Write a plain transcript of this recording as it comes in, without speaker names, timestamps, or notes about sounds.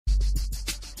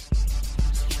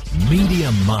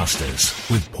Media Masters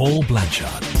with Paul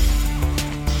Blanchard.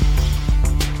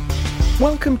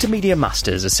 Welcome to Media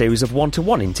Masters, a series of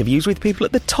one-to-one interviews with people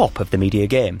at the top of the media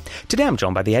game. Today I'm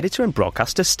joined by the editor and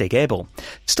broadcaster Stig Abell.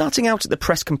 Starting out at the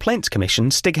Press Complaints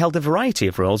Commission, Stig held a variety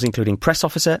of roles including press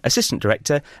officer, assistant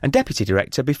director and deputy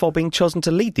director before being chosen to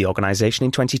lead the organisation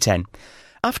in 2010.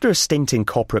 After a stint in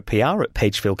corporate PR at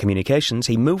Pagefield Communications,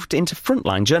 he moved into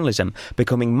frontline journalism,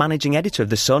 becoming managing editor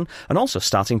of The Sun and also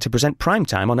starting to present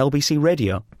primetime on LBC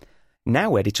Radio.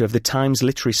 Now editor of the Times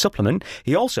Literary Supplement,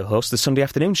 he also hosts the Sunday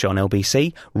afternoon show on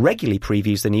LBC, regularly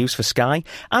previews the news for Sky,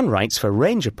 and writes for a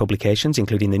range of publications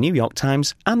including the New York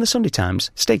Times and the Sunday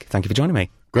Times. Stig, thank you for joining me.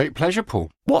 Great pleasure,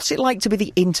 Paul. What's it like to be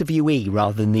the interviewee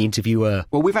rather than the interviewer?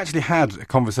 Well, we've actually had a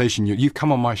conversation. You've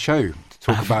come on my show to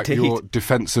talk about your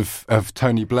defence of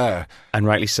Tony Blair. And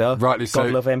rightly so. Rightly so.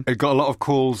 God love him. It got a lot of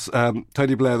calls.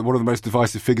 Tony Blair, one of the most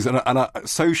divisive figures, and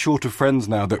so short of friends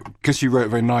now that because you wrote a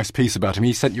very nice piece about him,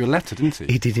 he sent you a letter, didn't he?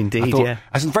 He did indeed, yeah.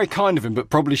 That's very kind of him, but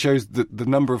probably shows that the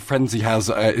number of friends he has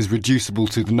is reducible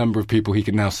to the number of people he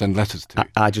can now send letters to.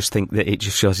 I just think that it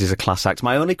just shows he's a class act.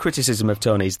 My only criticism of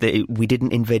Tony is that we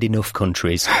didn't invade enough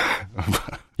countries.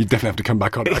 You definitely have to come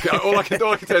back on it. All I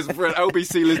can say is for an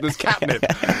LBC listeners, catnip.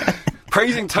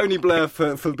 Praising Tony Blair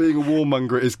for being a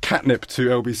warmonger is catnip to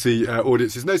LBC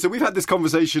audiences. No, so we've had this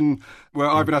conversation where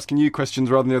I've been asking you questions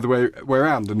rather than the other way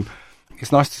around, and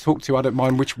it's nice to talk to you. I don't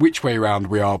mind which way round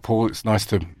we are, Paul. It's nice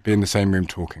to be in the same room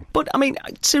talking. But, I mean,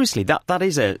 seriously, that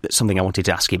is something I wanted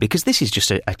to ask you, because this is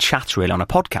just a chat really on a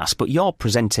podcast, but you're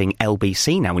presenting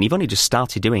LBC now, and you've only just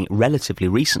started doing it relatively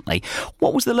recently.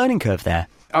 What was the learning curve there?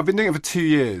 I've been doing it for 2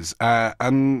 years,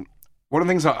 and one of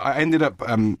the things I ended up,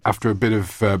 after a bit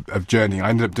of journeying, I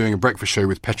ended up doing a breakfast show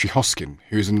with Petri Hoskin,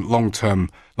 who's a long-time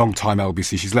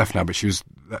LBC. She's left now, but she was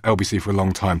at LBC for a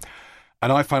long time.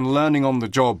 And I found learning on the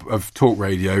job of talk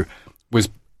radio was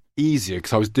easier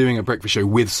because I was doing a breakfast show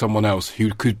with someone else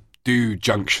who could do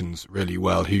junctions really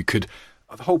well, who could...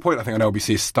 The whole point, I think, on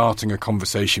LBC is starting a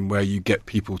conversation where you get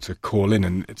people to call in,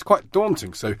 and it's quite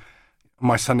daunting. So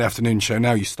my Sunday afternoon show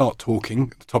now, you start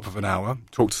talking at the top of an hour,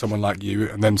 talk to someone like you,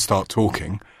 and then start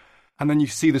talking. And then you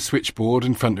see the switchboard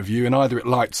in front of you, and either it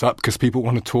lights up because people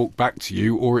want to talk back to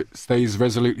you, or it stays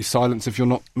resolutely silent if you're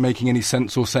not making any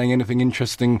sense or saying anything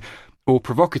interesting or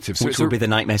provocative. So which would be the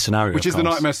nightmare scenario. Which is the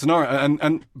nightmare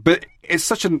scenario. But it's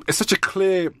such a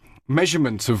clear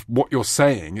measurement of what you're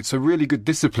saying. It's a really good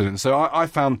discipline. And so I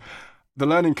found the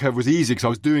learning curve was easy because I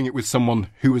was doing it with someone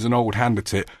who was an old hand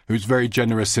at it, who was very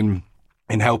generous in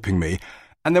helping me.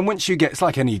 And then once you get, it's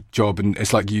like any job, and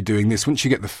it's like you doing this, once you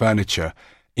get the furniture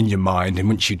in your mind, and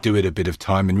once you do it a bit of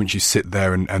time, and once you sit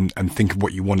there and think of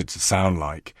what you want it to sound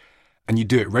like, and you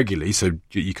do it regularly, so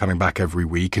you're coming back every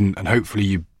week, and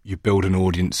hopefully you build an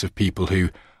audience of people who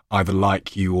either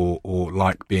like you or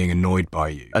like being annoyed by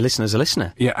you. A listener's a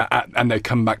listener. Yeah, and they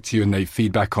come back to you and they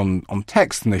feedback on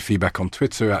text, and they feedback on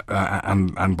Twitter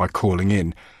and by calling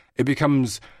in. It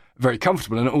becomes very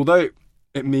comfortable. And although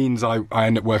it means I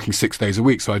end up working 6 days a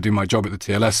week, so I do my job at the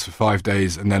TLS for 5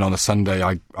 days, and then on a Sunday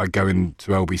I go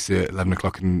into LBC at 11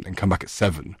 o'clock and come back at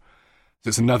 7. So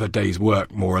it's another day's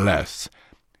work, more or less.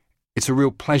 It's a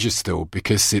real pleasure still,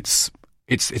 because it's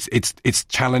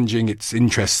challenging, it's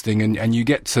interesting, and you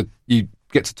get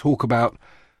to talk about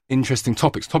interesting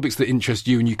topics that interest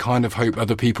you, and you kind of hope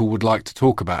other people would like to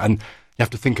talk about, and you have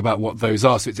to think about what those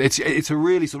are. So it's a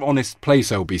really sort of honest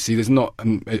place, LBC. There's not,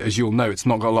 as you'll know, it's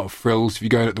not got a lot of frills. If you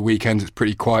go in at the weekends, it's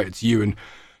pretty quiet. It's you and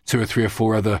 2 or 3 or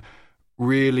 4 other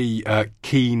really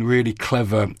keen, really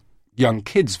clever young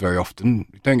kids very often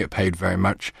who don't get paid very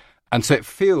much. And so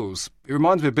it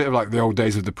reminds me a bit of like the old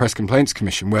days of the Press Complaints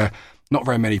Commission, where not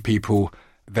very many people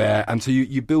there, and so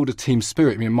you build a team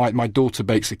spirit. I mean, my daughter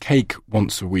bakes a cake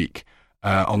once a week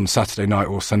on Saturday night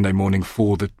or Sunday morning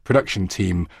for the production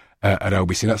team at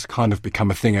LBC. That's kind of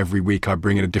become a thing. Every week I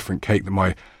bring in a different cake that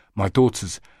my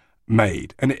daughter's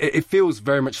made, and it feels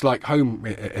very much like home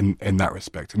in that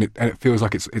respect, and it feels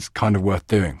like it's kind of worth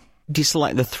doing. Do you still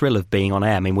like the thrill of being on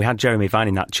air? I mean, we had Jeremy Vine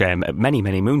in that chair many,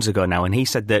 many moons ago now, and he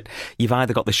said that you've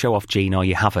either got the show-off gene or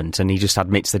you haven't, and he just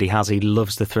admits that he has. He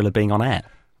loves the thrill of being on air.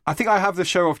 I think I have the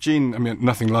show-off gene. I mean,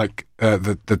 nothing like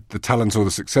the talent or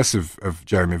the success of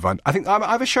Jeremy Vine. I think I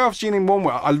have a show-off gene in one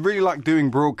way. I really like doing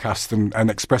broadcast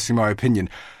and expressing my opinion.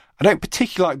 I don't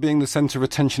particularly like being the centre of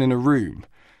attention in a room.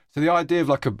 So the idea of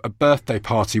like a birthday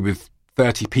party with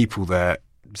 30 people there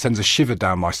sends a shiver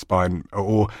down my spine,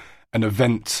 or an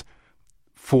event...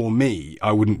 For me,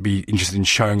 I wouldn't be interested in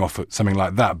showing off at something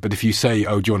like that. But if you say,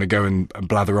 oh, do you want to go and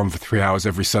blather on for 3 hours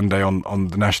every Sunday on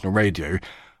the national radio,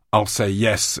 I'll say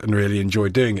yes and really enjoy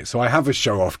doing it. So I have a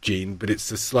show-off gene, but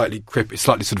it's a slightly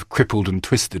sort of crippled and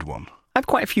twisted one. I have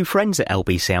quite a few friends at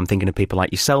LBC. I'm thinking of people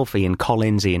like yourself, Ian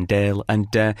Collins, Ian Dale, and,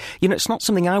 it's not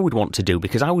something I would want to do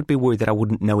because I would be worried that I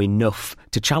wouldn't know enough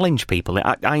to challenge people.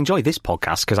 I enjoy this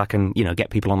podcast because I can, get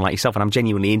people on like yourself, and I'm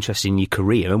genuinely interested in your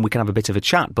career, and we can have a bit of a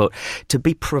chat, but to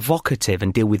be provocative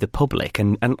and deal with the public,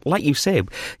 and like you say,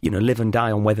 live and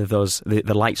die on whether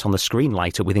the lights on the screen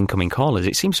light up with incoming callers,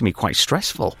 it seems to me quite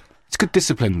stressful. It's good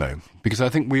discipline, though, because I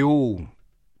think we all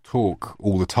talk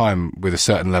all the time with a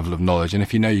certain level of knowledge, and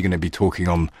if you know you're going to be talking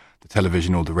on the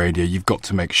television or the radio, you've got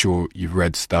to make sure you've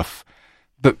read stuff.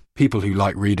 But people who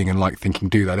like reading and like thinking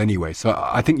do that anyway. So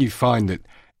I think you find that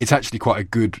it's actually quite a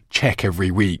good check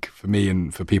every week for me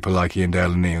and for people like Ian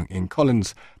Dale and Ian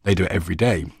Collins. They do it every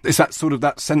day. It's that sort of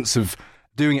that sense of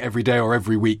doing it every day or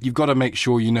every week. You've got to make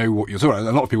sure you know what you're talking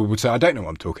about. A lot of people would say, I don't know what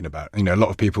I'm talking about. A lot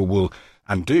of people will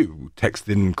and do text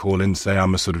in, call in, say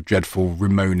I'm a sort of dreadful,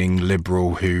 Ramoning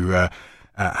liberal who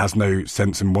has no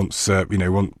sense and wants,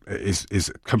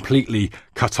 is completely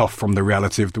cut off from the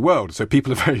reality of the world. So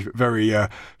people are very, very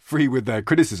free with their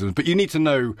criticisms. But you need to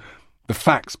know the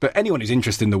facts. But anyone who's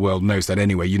interested in the world knows that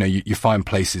anyway. You find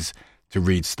places to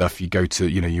read stuff. You go to,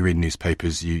 you read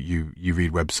newspapers, you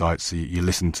read websites, you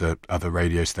listen to other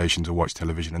radio stations or watch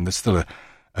television, and there's still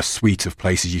a suite of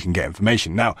places you can get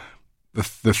information. Now, the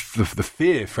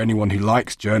fear for anyone who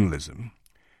likes journalism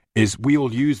is we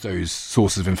all use those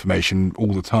sources of information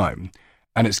all the time,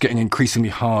 and it's getting increasingly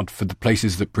hard for the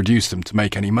places that produce them to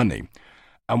make any money.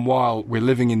 And while we're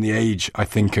living in the age, I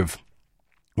think, of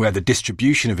where the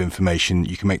distribution of information,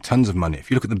 you can make tons of money.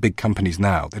 If you look at the big companies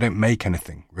now, they don't make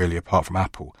anything really apart from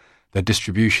Apple. They're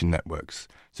distribution networks.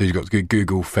 So you've got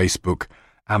Google, Facebook,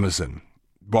 Amazon.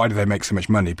 Why do they make so much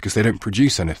money? Because they don't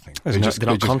produce anything. They're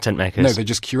not content makers. No, they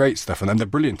just curate stuff, and they're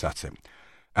brilliant at it.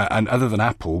 And other than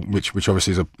Apple, which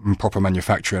obviously is a proper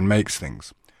manufacturer and makes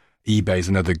things, eBay is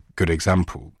another good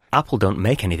example. Apple don't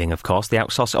make anything, of course. They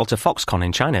outsource it all to Foxconn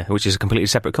in China, which is a completely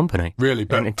separate company. Really,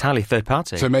 but an entirely third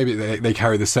party. So maybe they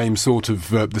carry the same sort of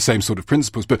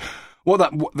principles. But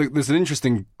there's an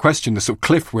interesting question, the sort of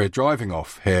cliff we're driving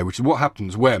off here, which is what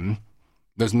happens when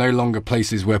there's no longer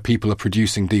places where people are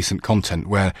producing decent content,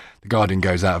 where The Guardian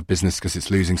goes out of business because it's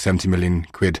losing 70 million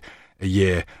quid a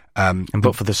year.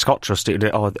 But for the Scott Trust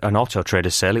or an Auto Trader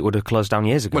sale, it would have closed down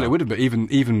years ago. Well, it would have, but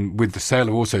even with the sale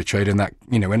of Auto Trader, and that,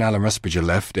 when Alan Rusbridger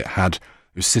left, it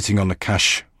was sitting on a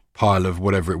cash pile of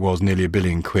whatever it was, nearly £1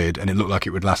 billion, and it looked like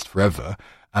it would last forever.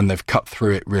 And they've cut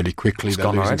through it really quickly.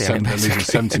 They're losing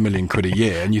 70 million quid a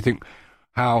year, and you think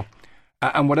how.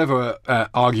 And whatever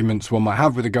arguments one might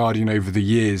have with The Guardian over the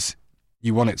years,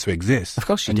 you want it to exist. Of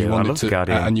course you do. I love The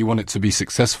Guardian. And you want it to be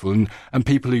successful. And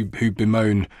people who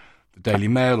bemoan the Daily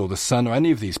Mail or the Sun or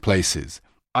any of these places,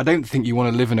 I don't think you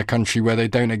want to live in a country where they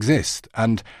don't exist.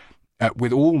 And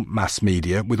with all mass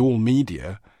media, with all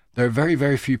media, there are very,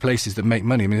 very few places that make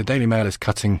money. I mean, the Daily Mail is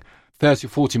cutting 30 or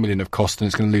 40 million of cost, and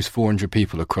it's going to lose 400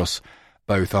 people across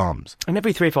both arms. And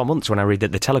every 3 or 4 months when I read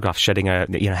that the Telegraph's shedding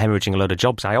hemorrhaging a load of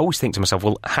jobs, I always think to myself,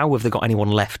 well, how have they got anyone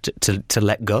left to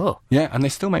let go? Yeah, and they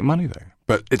still make money though.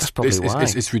 But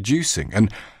it's reducing.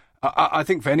 And I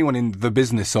think for anyone in the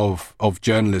business of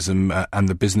journalism and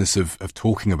the business of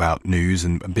talking about news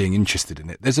and being interested in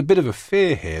it, there's a bit of a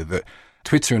fear here that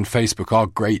Twitter and Facebook are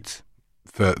great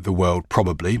for the world,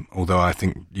 probably, although I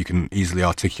think you can easily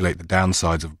articulate the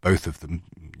downsides of both of them,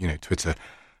 Twitter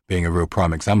being a real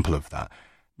prime example of that.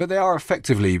 But they are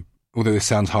effectively, although this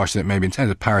sounds harsh and it may be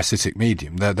intended, a parasitic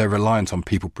medium. They're reliant on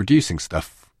people producing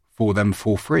stuff for them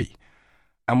for free.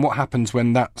 And what happens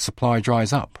when that supply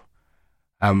dries up?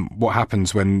 What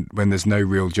happens when there's no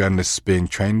real journalists being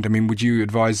trained? I mean, would you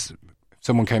advise, if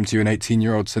someone came to you, an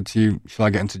 18-year-old said to you, shall I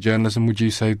get into journalism, would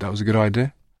you say that was a good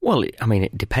idea? Well, I mean,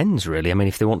 it depends, really. I mean,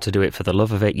 if they want to do it for the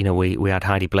love of it, we had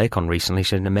Heidi Blake on recently.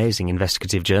 She's an amazing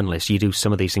investigative journalist. You do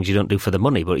some of these things you don't do for the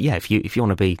money, but yeah, if you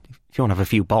want to have a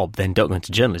few bob, then don't go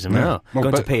into journalism. Yeah. No, go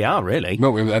into PR, really.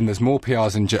 Well, and there's more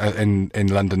PRs in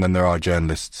London than there are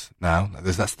journalists now.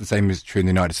 That's the same is true in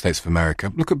the United States of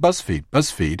America. Look at BuzzFeed.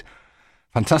 BuzzFeed,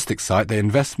 fantastic site. They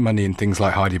invest money in things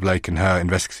like Heidi Blake and her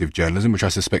investigative journalism, which I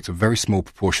suspect a very small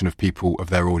proportion of people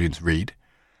of their audience read.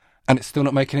 And it's still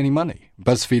not making any money.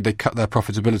 BuzzFeed, they cut their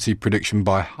profitability prediction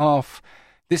by half.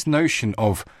 This notion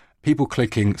of people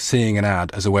clicking, seeing an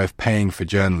ad as a way of paying for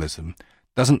journalism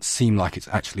doesn't seem like it's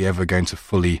actually ever going to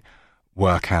fully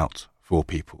work out for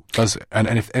people.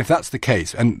 And if that's the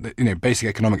case, and basic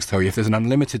economics tell you if there's an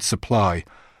unlimited supply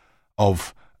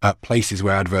of places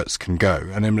where adverts can go,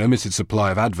 an unlimited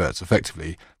supply of adverts,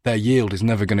 effectively, their yield is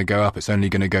never going to go up, it's only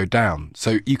going to go down.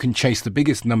 So you can chase the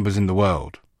biggest numbers in the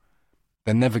world,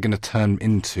 they're never going to turn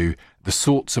into the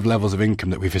sorts of levels of income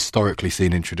that we've historically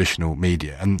seen in traditional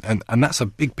media. And that's a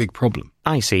big, big problem.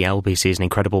 I see LBC as an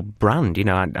incredible brand. You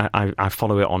know, I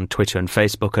follow it on Twitter and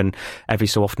Facebook, and every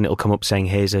so often it'll come up saying,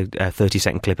 here's a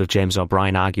 30-second clip of James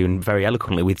O'Brien arguing very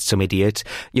eloquently with some idiot.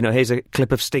 You know, here's a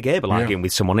clip of Stig Abel arguing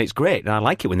with someone. It's great, and I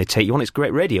like it when they take you on. It's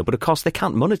great radio, but of course they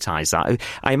can't monetise that.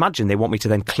 I imagine they want me to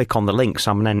then click on the link, so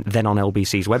I'm then on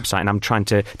LBC's website,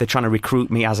 and they're trying to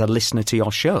recruit me as a listener to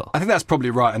your show. I think that's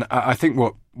probably right, and I think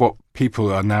what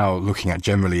people are now looking at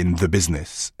generally in the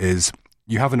business is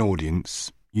you have an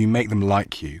audience, you make them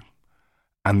like you,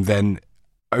 and then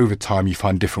over time you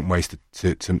find different ways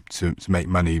to make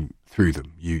money through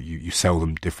them. You sell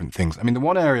them different things. I mean, the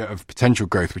one area of potential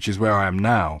growth, which is where I am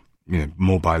now, you know,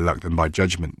 more by luck than by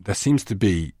judgment, there seems to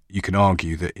be, you can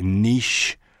argue that in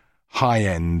niche,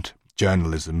 high-end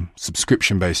journalism,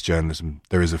 subscription-based journalism,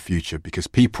 there is a future because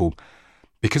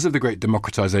of the great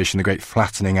democratization, the great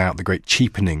flattening out, the great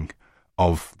cheapening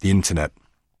of the internet,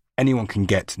 anyone can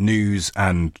get news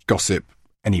and gossip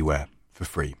anywhere for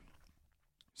free.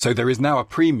 So there is now a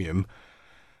premium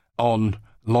on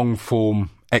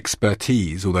long-form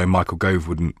expertise, although Michael Gove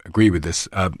wouldn't agree with this,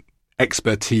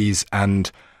 expertise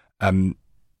and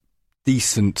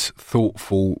decent,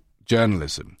 thoughtful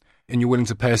journalism. And you're willing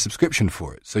to pay a subscription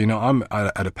for it. So, you know, I'm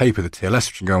at a paper, the TLS,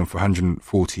 which can go on for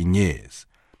 114 years.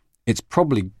 It's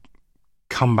probably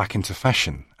come back into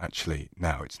fashion, actually,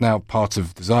 now. It's now part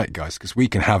of the zeitgeist because we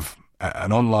can have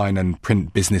an online and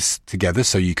print business together,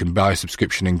 so you can buy a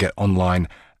subscription and get online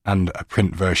and a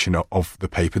print version of the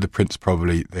paper. The print's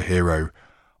probably the hero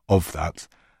of that.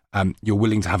 You're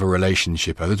willing to have a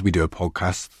relationship. Others, we do a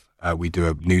podcast, we do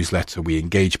a newsletter, we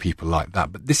engage people like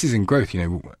that. But this is in growth. You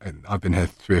know, I've been here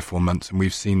 3 or 4 months, and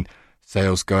we've seen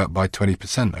sales go up by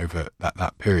 20% over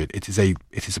that period. It is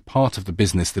a part of the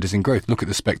business that is in growth. Look at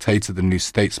The Spectator, The New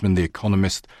Statesman, The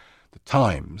Economist, The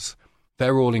Times.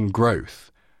 They're all in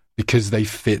growth because they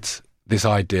fit this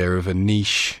idea of a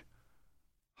niche,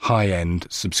 high-end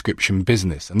subscription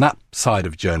business. And that side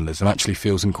of journalism actually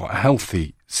feels in quite a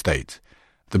healthy state.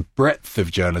 The breadth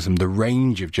of journalism, the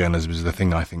range of journalism is the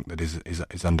thing I think that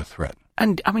is under threat.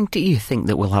 And, I mean, do you think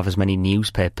that we'll have as many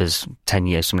newspapers 10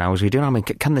 years from now as we do? I mean,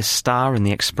 can the Star and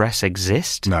the Express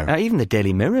exist? No. Even the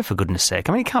Daily Mirror, for goodness sake.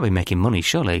 I mean, it can't be making money,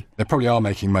 surely. They probably are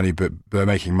making money, but they're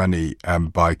making money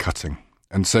by cutting.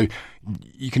 And so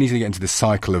you can easily get into this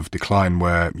cycle of decline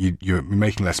where you're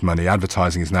making less money.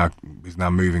 Advertising is now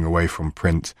moving away from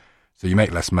print. So you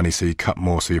make less money, so you cut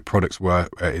more, so your product's work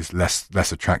is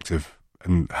less attractive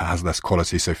and has less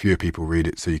quality, so fewer people read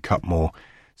it, so you cut more,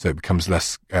 so it becomes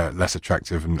less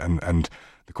attractive and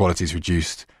the quality is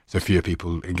reduced, so fewer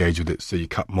people engage with it, so you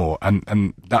cut more.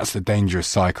 And that's a dangerous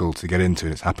cycle to get into,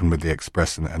 and it's happened with the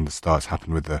Express and the Star. It's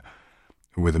happened with the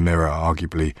Mirror,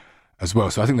 arguably, as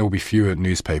well. So I think there will be fewer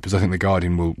newspapers. I think the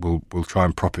Guardian will try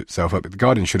and prop itself up, but the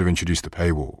Guardian should have introduced the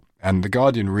paywall. And the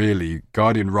Guardian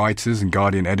writers and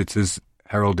Guardian editors,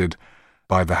 heralded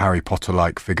by the Harry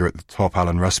Potter-like figure at the top,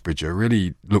 Alan Rusbridger,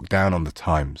 really look down on the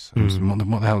Times. What the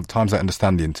hell? The Times that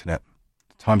understand the internet,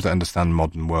 the Times that understand the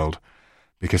modern world,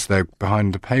 because they're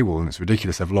behind a paywall, and it's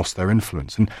ridiculous. They've lost their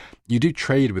influence. And you do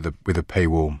trade with a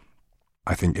paywall,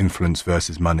 I think, influence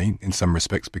versus money in some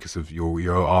respects, because of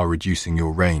you are reducing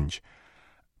your range.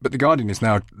 But the Guardian is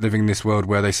now living in this world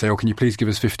where they say, "Oh, can you please give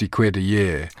us 50 quid a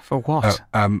year for what?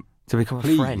 To become a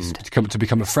friend. To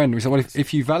become a friend." We say, well,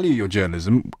 if you value your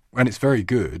journalism, and it's very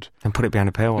good, and put it behind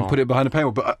a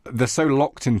paywall. But they're so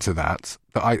locked into that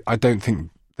I don't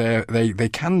think they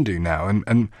can do now.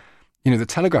 And you know, the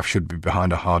Telegraph should be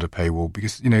behind a harder paywall,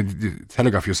 because, you know, the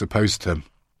Telegraph, you're supposed to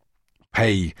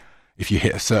pay if you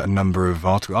hit a certain number of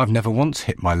articles. I've never once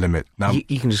hit my limit. Now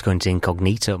you can just go into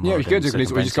incognito mode. Yeah, you can go into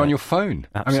incognito, or you just go on your phone.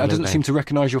 Absolutely. I mean, it doesn't seem to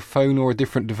recognise your phone or a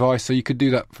different device, so you could do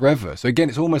that forever. So again,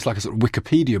 it's almost like a sort of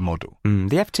Wikipedia model.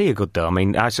 The FT are good, though. I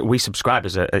mean, we subscribe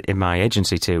in my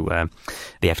agency to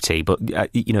the FT, but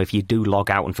you know, if you do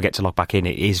log out and forget to log back in,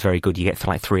 it is very good. You get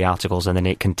like 3 articles, and then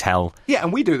it can tell. Yeah,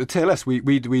 and we do at the TLS.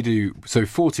 We do so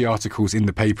 40 articles in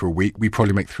the paper a week. We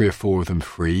probably make 3 or 4 of them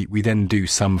free. We then do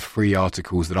some free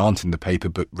articles that aren't in the paper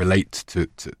but relate to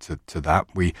that.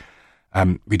 We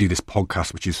do this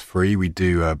podcast, which is free. We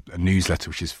do a newsletter,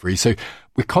 which is free. So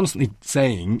we're constantly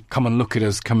saying, come and look at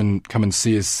us, come and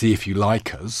see us, see if you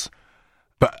like us.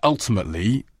 But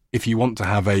ultimately, if you want to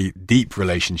have a deep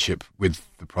relationship with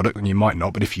the product, then you might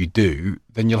not. But if you do,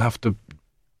 then you'll have to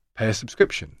pay a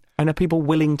subscription. And are people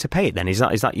willing to pay it then? Is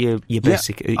that your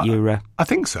basic? I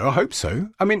think so. I hope so.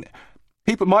 I mean,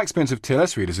 my experience of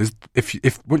TLS readers is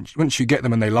if once you get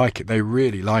them and they like it, they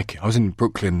really like it. I was in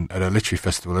Brooklyn at a literary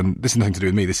festival, and this is nothing to do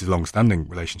with me. This is a long-standing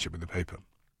relationship with the paper.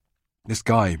 this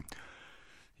guy,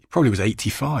 he probably was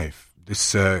 85,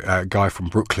 this guy from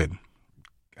Brooklyn.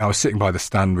 I was sitting by the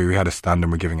stand, we had a stand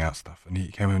and we're giving out stuff, and he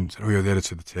came in and said, you're the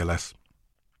editor of the TLS.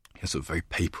 He had sort of very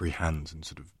papery hands and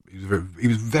he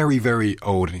was very, very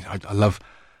old, and I love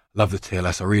the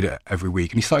TLS, I read it every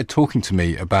week. And he started talking to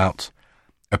me about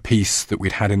a piece that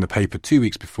we'd had in the paper 2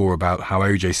 weeks before about how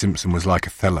O.J. Simpson was like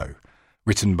Othello,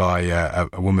 written by a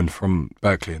woman from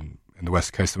Berkeley in the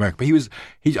west coast of America.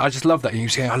 But I just love that. He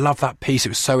was saying, I love that piece, it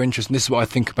was so interesting, this is what I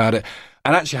think about it.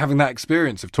 And actually having that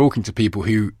experience of talking to people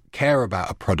who care about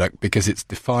a product because it's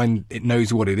defined, it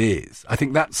knows what it is. I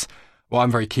think that's what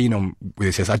I'm very keen on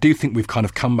with this. I do think we've kind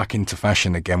of come back into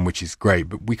fashion again, which is great,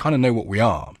 but we kind of know what we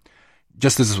are.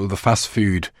 Just as sort of the fast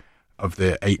food of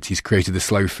the 80s created the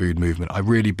slow food movement, I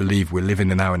really believe we're living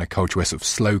now in a culture where sort of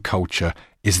slow culture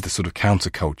is the sort of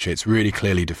counterculture. It's really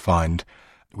clearly defined.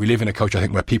 We live in a culture, I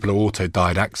think, where people are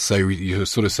autodidacts. So you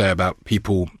sort of say about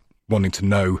people wanting to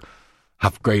know,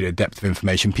 have greater depth of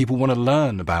information. People want to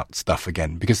learn about stuff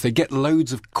again because they get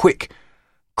loads of quick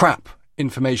crap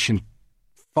information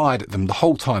fired at them the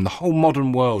whole time. The whole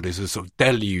modern world is a sort of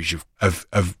deluge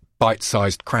of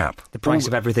bite-sized crap. The price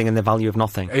of everything and the value of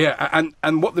nothing. Yeah,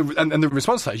 and what the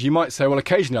response to that is, you might say, well,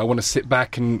 occasionally I want to sit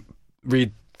back and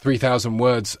read 3,000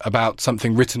 words about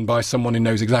something written by someone who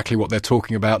knows exactly what they're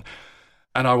talking about,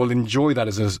 and I will enjoy that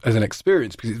as an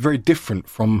experience because it's very different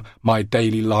from my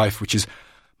daily life, which is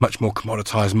much more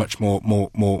commoditized, much more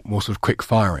sort of quick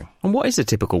firing. And what is a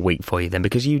typical week for you then?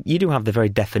 Because you do have the very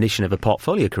definition of a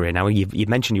portfolio career now. You've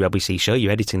mentioned your LBC show,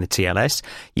 you're editing the TLS,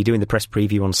 you're doing the press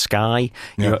preview on Sky,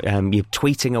 you're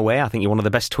tweeting away. I think you're one of the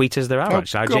best tweeters there are,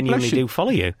 actually. I genuinely do follow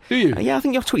you. Do you? Yeah, I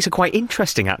think your tweets are quite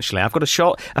interesting, actually. I've got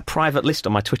a private list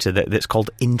on my Twitter that's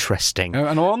called Interesting. And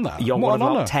I'm on that. You're one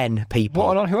of about 10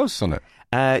 people. Who else is on it?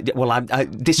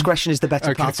 Discretion is the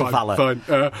better part of valour.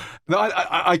 Fine. No,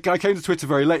 I came to Twitter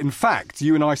very late. In fact,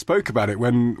 you and I spoke about it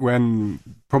when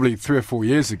probably 3 or 4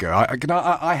 years ago.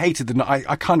 I hated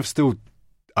I kind of still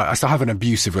have an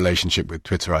abusive relationship with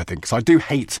Twitter, I think. So I do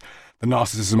hate the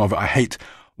narcissism of it. I hate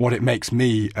what it makes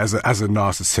me as a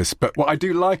narcissist. But what I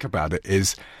do like about it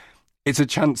is it's a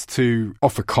chance to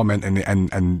offer comment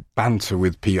and banter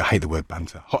with people. I hate the word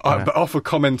banter, but offer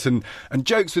comment and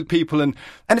jokes with people. And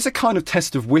it's a kind of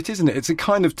test of wit, isn't it? It's a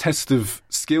kind of test of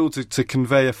skill to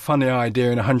convey a funny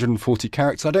idea in 140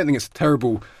 characters. I don't think it's a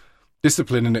terrible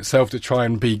discipline in itself to try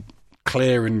and be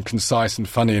clear and concise and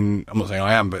funny, and I'm not saying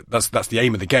I am, but that's the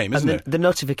aim of the game, isn't it? The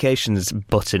notifications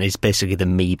button is basically the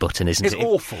me button, isn't it? It's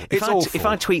awful. If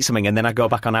I tweet something and then I go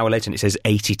back an hour later and it says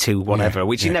 82 whatever,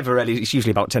 which you never really, it's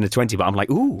usually about 10 or 20, but I'm like,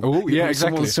 ooh, yeah,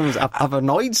 exactly. I've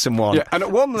annoyed someone. Yeah, and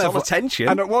at one level, it's all attention.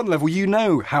 And at one level, you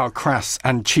know how crass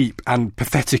and cheap and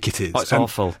pathetic it is. Oh, it's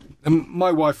awful. And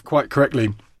my wife, quite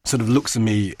correctly, sort of looks at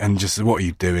me and just says, what are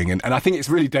you doing? And I think it's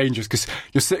really dangerous because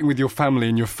you're sitting with your family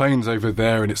and your phone's over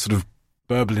there and it's sort of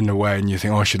burbling away, and you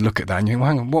think, I should look at that, and you think, well,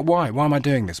 hang on, why am I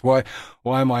doing this? Why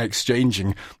am I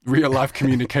exchanging real life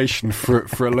communication for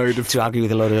a load of to argue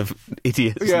with a load of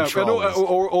idiots? Yeah, and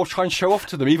or try and show off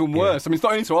to them. Even worse. I mean, it's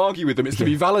not only to argue with them; it's to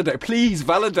be validated. Please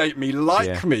validate me,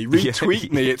 like me,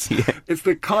 retweet me. It's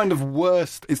the kind of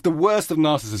worst. It's the worst of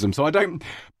narcissism. So I don't.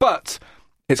 But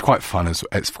it's quite fun as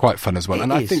well.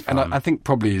 And I think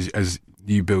probably as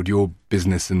you build your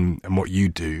business and what you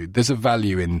do, there's a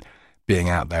value in being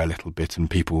out there a little bit and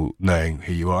people knowing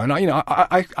who you are. And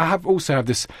I have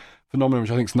this phenomenon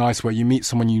which I think is nice, where you meet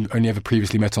someone you only ever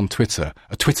previously met on Twitter,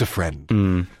 a Twitter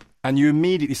friend, and you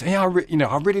immediately say, I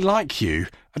really like you.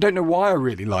 I don't know why I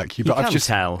really like you, but I've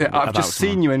just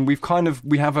seen you, and we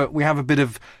have a bit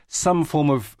of some form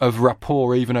of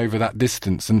rapport even over that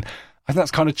distance. And I think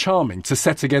that's kind of charming to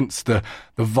set against the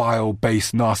vile,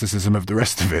 base narcissism of the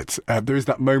rest of it. There is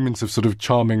that moment of sort of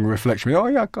charming reflection. Oh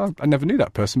yeah, I never knew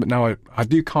that person, but now I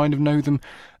do kind of know them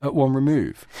at one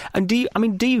remove. And do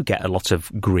you get a lot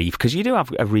of grief? Because you do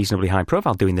have a reasonably high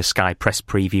profile doing the Sky press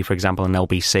preview, for example, on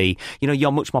LBC.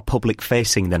 You're much more public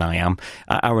facing than I am.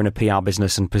 I run a PR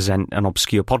business and present an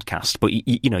obscure podcast, but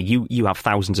you have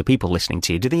thousands of people listening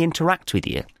to you. Do they interact with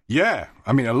you? Yeah,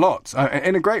 I mean, a lot.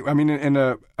 In a great way. I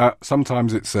mean,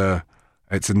 sometimes it's a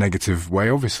negative way,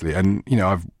 obviously. And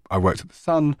I worked at the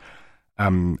Sun,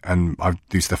 and I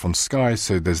do stuff on Sky.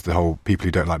 So there's the whole people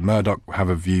who don't like Murdoch have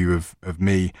a view of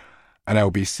me. And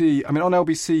LBC. I mean, on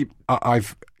LBC,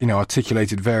 I've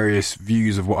articulated various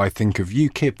views of what I think of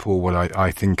UKIP or what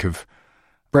I think of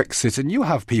Brexit. And you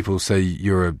have people say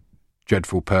you're a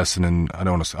dreadful person, and I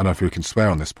don't know if we can swear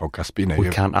on this podcast, but we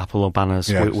can't Apple or banners.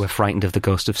 Yeah. We're frightened of the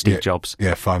ghost of Steve Jobs.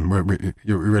 Yeah, fine.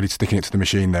 You're really sticking it to the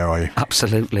machine there, are you?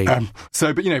 Absolutely.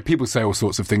 But people say all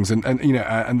sorts of things, and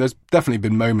there's definitely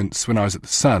been moments when I was at the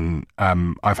Sun.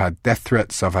 I've had death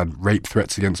threats. I've had rape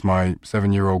threats against my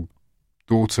 7-year-old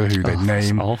daughter, who they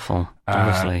name. That's awful,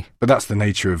 honestly. But that's the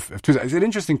nature of Twitter. It's an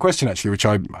interesting question, actually, which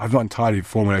I've not entirely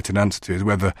formulated an answer to, is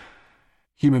whether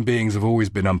human beings have always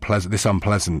been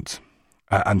unpleasant,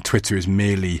 and Twitter is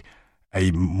merely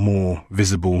a more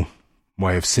visible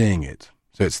way of seeing it.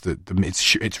 So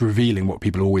it's revealing what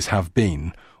people always have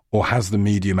been, or has the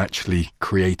medium actually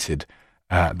created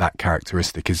that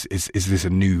characteristic? Is this a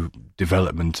new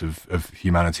development of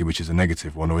humanity, which is a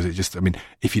negative one, or is it just? I mean,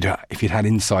 if you'd had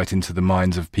insight into the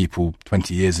minds of people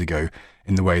 20 years ago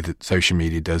in the way that social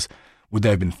media does, would they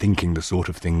have been thinking the sort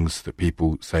of things that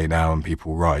people say now and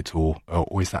people write, or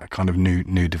is that a kind of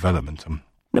new development?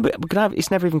 No, but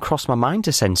it's never even crossed my mind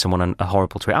to send someone a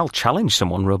horrible tweet. I'll challenge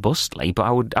someone robustly, but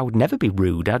I would never be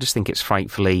rude. I just think it's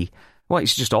frightfully. Well,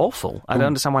 it's just awful. I don't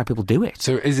understand why people do it.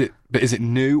 So is it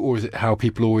new, or is it how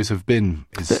people always have been?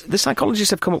 The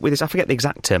psychologists have come up with this, I forget the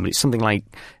exact term, but it's something like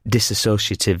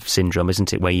dissociative syndrome,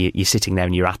 isn't it? Where you're sitting there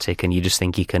in your attic and you just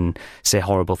think you can say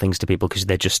horrible things to people because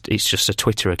it's just a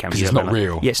Twitter account. Because it's not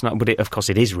real. Yeah, it's not, but of course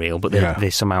it is real, but they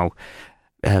somehow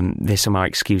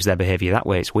excuse their behaviour that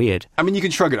way. It's weird. I mean, you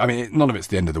can shrug it. I mean, none of it's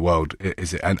the end of the world,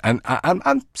 is it?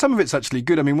 And some of it's actually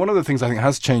good. I mean, one of the things I think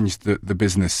has changed the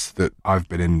business that I've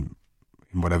been in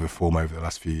whatever form over the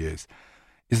last few years,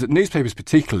 is that newspapers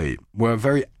particularly were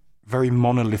very, very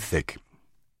monolithic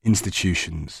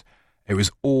institutions. It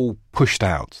was all pushed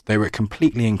out. They were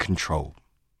completely in control.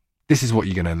 This is what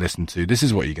you're going to listen to. This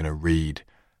is what you're going to read.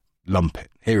 Lump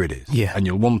it. Here it is. Yeah. And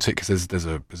you'll want it because there's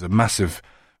a massive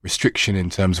restriction in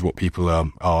terms of what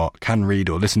people can read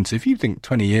or listen to. If you think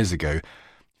 20 years ago, if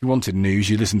you wanted news,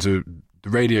 you listened to the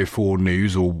Radio 4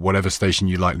 news or whatever station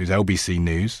you like news, LBC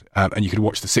News, and you could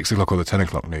watch the 6 o'clock or the 10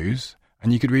 o'clock news,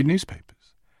 and you could read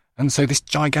newspapers. And so this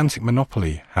gigantic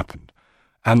monopoly happened.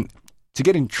 And to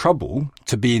get in trouble,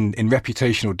 to be in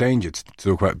reputational danger, to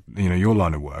talk about your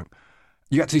line of work,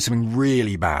 you had to do something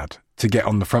really bad to get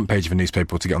on the front page of a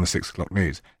newspaper or to get on the 6 o'clock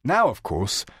news. Now, of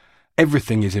course,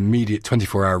 everything is immediate,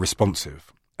 24-hour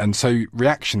responsive. And so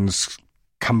reactions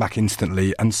come back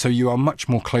instantly, and so you are much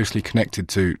more closely connected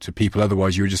to people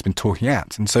otherwise you would have just been talking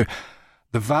at. And so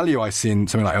the value I see in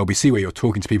something like LBC, where you're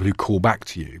talking to people who call back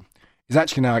to you, is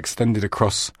actually now extended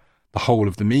across the whole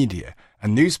of the media.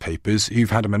 And newspapers,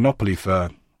 who've had a monopoly for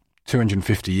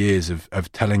 250 years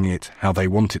of telling it how they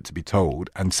want it to be told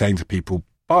and saying to people,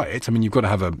 buy it. I mean, you've got to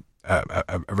have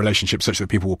a relationship such that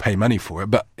people will pay money for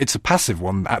it, but it's a passive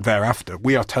one thereafter.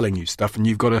 We are telling you stuff and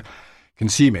you've got to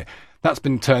consume it. That's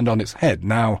been turned on its head.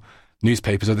 Now,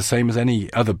 newspapers are the same as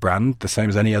any other brand, the same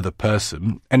as any other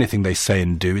person. Anything they say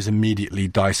and do is immediately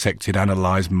dissected,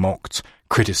 analysed, mocked,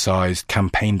 criticised,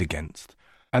 campaigned against.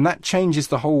 And that changes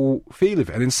the whole feel of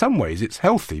it. And in some ways, it's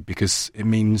healthy because it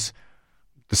means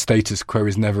the status quo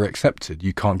is never accepted.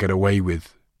 You can't get away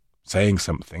with saying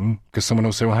something because someone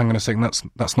will say, well, hang on a second,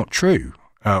 that's not true.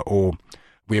 Or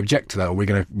we object to that, or we're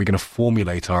going to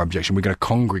formulate our objection. We're going to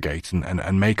congregate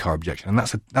and make our objection. And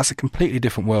that's a completely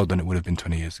different world than it would have been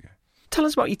 20 years ago. Tell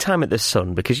us about your time at The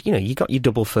Sun, because, you got your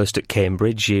double first at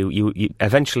Cambridge. You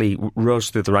eventually rose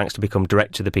through the ranks to become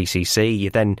director of the PCC. You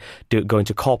then go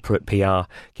into corporate PR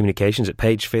communications at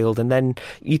Pagefield, and then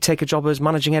you take a job as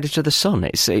managing editor of The Sun.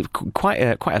 It's quite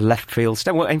a left field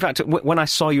step. Well, in fact, when I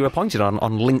saw you appointed on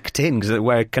LinkedIn, because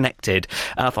we're connected,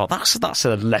 I thought that's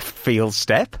a left field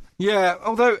step. Yeah,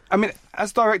 although, I mean,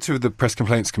 as director of the Press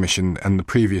Complaints Commission and the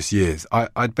previous years,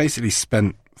 I'd basically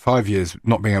spent 5 years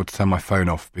not being able to turn my phone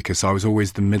off because I was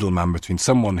always the middleman between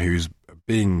someone who's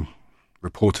being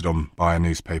reported on by a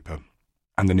newspaper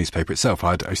and the newspaper itself.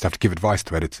 I used to have to give advice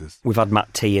to editors. We've had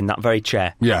Matt T in that very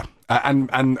chair. Yeah,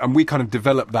 and we kind of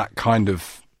developed that kind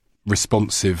of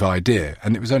responsive idea,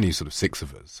 and it was only sort of 6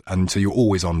 of us, and so you're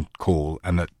always on call,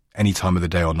 and at any time of the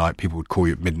day or night, people would call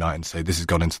you at midnight and say, this has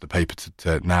gone into the paper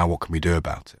to now, what can we do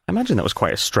about it? I imagine that was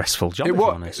quite a stressful job, It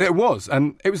was,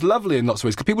 and it was lovely in lots of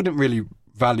ways, because people didn't really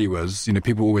value us.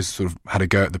 People always sort of had a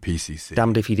go at the PCC.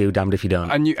 Damned if you do, damned if you don't.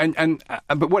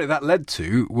 But what that led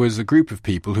to was a group of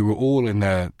people who were all in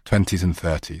their 20s and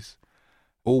 30s,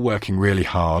 all working really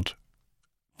hard,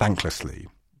 thanklessly.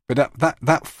 But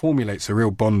that formulates a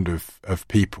real bond of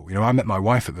people. I met my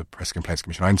wife at the Press Complaints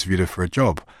Commission. I interviewed her for a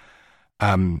job.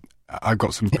 I've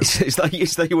got some. Is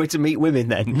that your way to meet women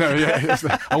then? No,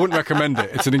 yeah, I wouldn't recommend it.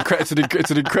 It's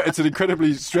an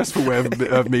incredibly stressful way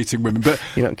of meeting women. But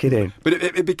you're not kidding. But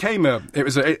it became it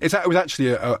was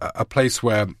actually a place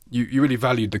where you really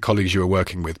valued the colleagues you were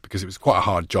working with, because it was quite a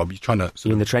hard job. You're trying to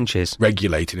in the trenches,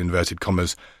 regulate, in inverted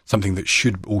commas, something that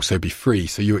should also be free.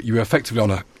 So you were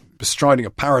effectively bestriding a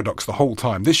paradox the whole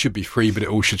time. This should be free, but it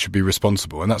all should be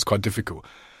responsible, and that's quite difficult.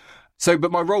 So,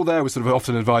 but my role there was sort of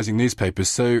often advising newspapers.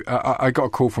 So I got a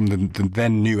call from the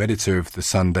then new editor of The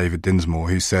Sun, David Dinsmore,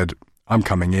 who said, I'm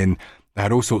coming in. They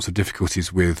had all sorts of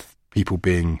difficulties with people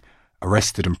being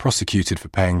arrested and prosecuted for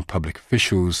paying public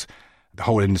officials. The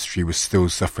whole industry was still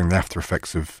suffering the after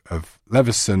effects of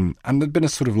Leveson, and there'd been a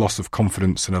sort of loss of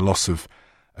confidence and a loss of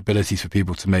abilities for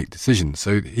people to make decisions.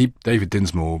 So David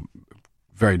Dinsmore,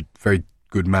 very, very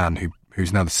good man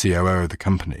who's now the COO of the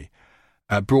company,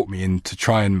 brought me in to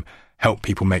try and help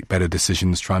people make better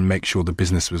decisions, try and make sure the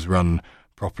business was run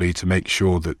properly, to make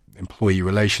sure that employee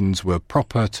relations were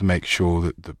proper, to make sure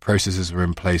that the processes were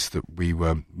in place, that we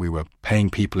were paying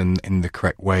people in the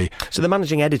correct way. So the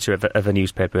managing editor of a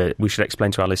newspaper, we should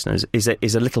explain to our listeners, is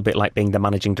a little bit like being the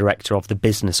managing director of the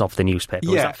business of the newspaper.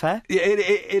 Yeah. Is that fair? Yeah,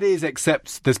 it is,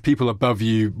 except there's people above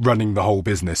you running the whole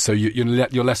business. So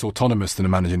you're less autonomous than a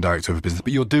managing director of a business,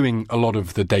 but you're doing a lot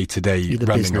of the day-to-day You're the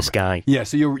running business guy. Yeah,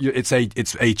 so it's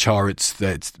HR,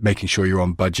 it's making sure you're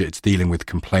on budget, it's dealing with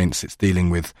complaints, it's dealing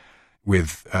with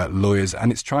lawyers,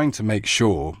 and it's trying to make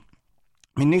sure.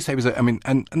 I mean, newspapers.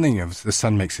 And The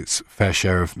Sun makes its fair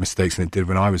share of mistakes, and it did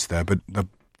when I was there. But the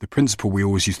principle we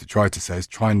always used to try to say is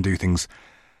try and do things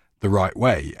the right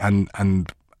way, and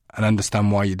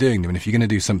understand why you're doing them. And if you're going to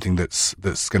do something that's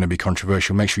going to be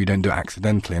controversial, make sure you don't do it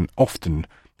accidentally. And often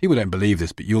people don't believe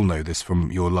this, but you'll know this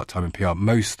from your time in PR.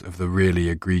 Most of the really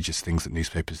egregious things that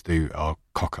newspapers do are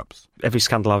cock-ups. Every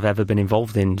scandal I've ever been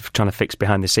involved in, trying to fix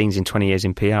behind the scenes in 20 years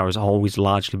in PR, has always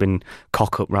largely been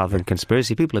cock-up rather than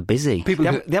conspiracy. People are busy. They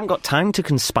haven't got time to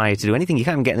conspire to do anything. You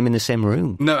can't even get them in the same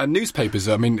room. No, and newspapers,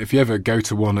 I mean, if you ever go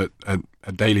to one at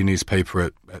a daily newspaper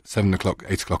at 7 o'clock,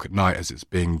 8 o'clock at night as it's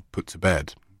being put to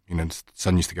bed, the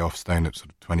sun used to go off stone at sort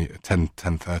of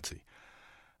 10:30.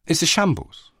 It's a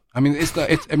shambles. I mean, it's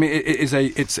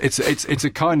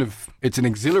an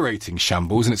exhilarating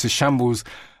shambles, and it's a shambles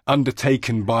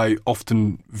undertaken by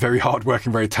often very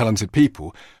hard-working, very talented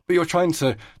people. But you're trying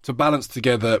to balance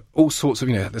together all sorts of,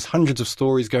 there's hundreds of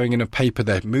stories going in a paper.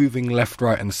 They're moving left,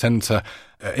 right, and centre.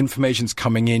 Information's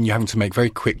coming in. You're having to make very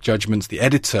quick judgments. The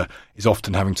editor is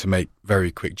often having to make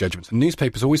very quick judgments. And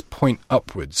newspapers always point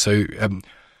upwards. So, and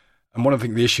one of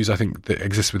the issues I think that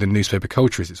exists within newspaper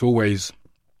culture is it's always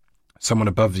someone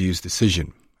above you's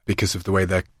decision because of the way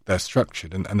they're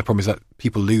structured. And the problem is that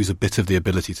people lose a bit of the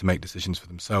ability to make decisions for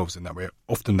themselves in that way.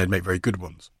 Often they'd make very good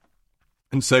ones.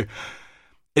 And so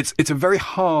it's a very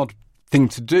hard thing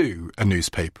to do, a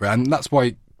newspaper, and that's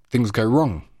why things go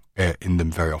wrong in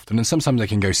them very often. And sometimes they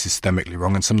can go systemically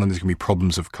wrong, and sometimes there can be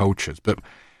problems of cultures. But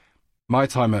my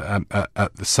time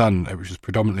at The Sun, which was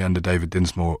predominantly under David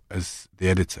Dinsmore as the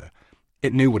editor,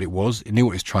 it knew what it was. It knew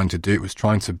what it was trying to do. It was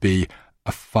trying to be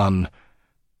a fun,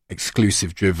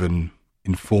 exclusive-driven,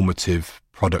 informative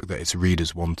product that its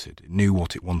readers wanted. It knew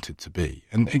what it wanted to be.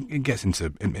 And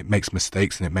it makes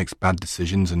mistakes and it makes bad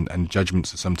decisions and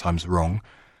judgments are sometimes wrong.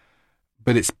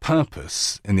 But its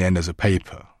purpose, in the end, as a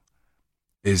paper,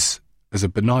 is as a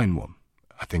benign one,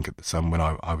 I think, at The Sun when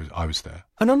I was there.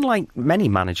 And unlike many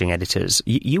managing editors,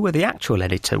 you were the actual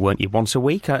editor, weren't you, once a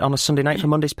week on a Sunday night for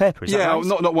Monday's paper? Is that right?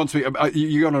 not once a week.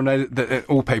 You go on that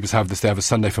all papers have this. They have a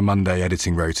Sunday for Monday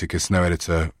editing rota because no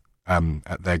editor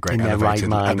at their great elevated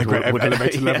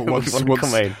level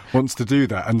wants to do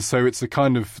that. And so it's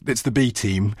it's the B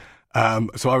team.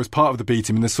 So I was part of the B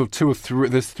team, and there's sort of two or three.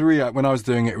 There's three. When I was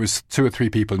doing it, it was 2 or 3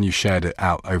 people, and you shared it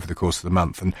out over the course of the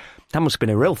month. And that must have been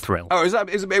a real thrill. Oh,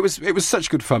 it was such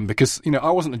good fun because I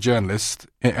wasn't a journalist.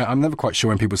 I'm never quite sure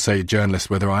when people say journalist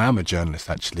whether I am a journalist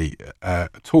actually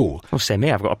at all. Well, say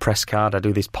me. I've got a press card. I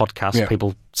do this podcast. Yeah.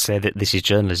 People say that this is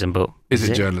journalism, but is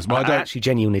it journalism? Well, I actually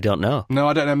genuinely don't know. No,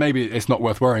 I don't know. Maybe it's not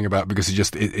worth worrying about because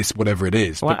it's whatever it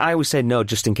is. Well, I always say no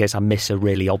just in case I miss a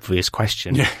really obvious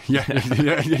question. Yeah.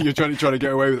 You're trying to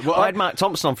get away with it. Well, I had Mark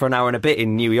Thompson on for an hour and a bit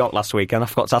in New York last week, and I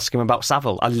forgot to ask him about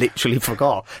Savile. I literally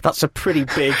forgot. That's a pretty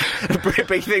big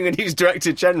thing when he's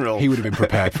Director General. He would have been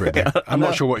prepared for it. I'm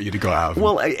not sure what you'd have got out of him.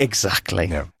 Well, exactly.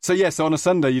 Yeah. So on a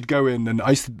Sunday you'd go in, and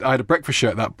I had a breakfast show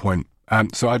at that point.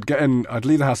 So I'd get in. I'd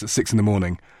leave the house at 6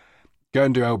 a.m, go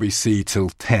and do LBC till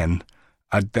 10,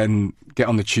 I'd then get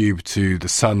on the tube to the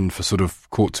Sun for sort of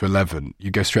 11:15.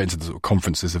 You go straight into the sort of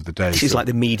conferences of the day. This is like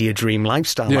the media dream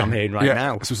lifestyle I'm hearing right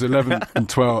now. So it was 11 and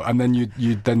 12, and then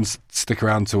you'd then stick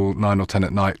around till 9 or 10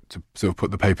 at night to sort of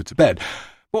put the paper to bed.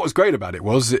 What was great about it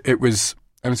was,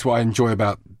 and it's what I enjoy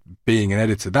about being an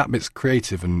editor, that bit's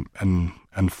creative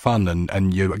and fun,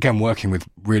 and you're, again, working with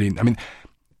really, I mean,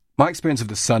 my experience of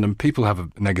the Sun, and people have a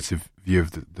negative view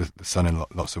of the Sun in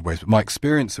lots of ways, but my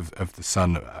experience of the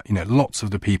Sun, lots of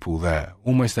the people there,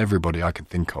 almost everybody I can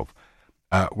think of,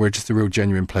 were just a real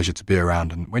genuine pleasure to be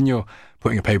around. And when you're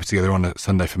putting a paper together on a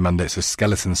Sunday for Monday, it's a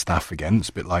skeleton staff again. It's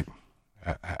a bit like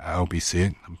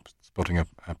LBC. I'm spotting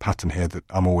a pattern here that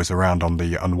I'm always around on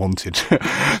the unwanted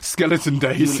skeleton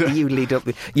days. You lead up.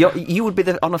 You would be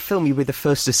on a film. You'd be the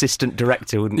first assistant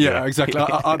director, wouldn't you? Yeah, exactly.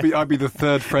 I'd be the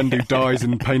third friend who dies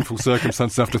in painful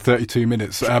circumstances after 32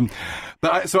 minutes.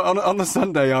 So on the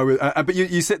Sunday, I would. But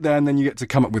you sit there and then you get to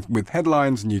come up with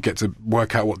headlines, and you get to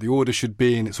work out what the order should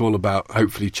be, and it's all about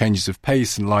hopefully changes of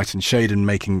pace and light and shade and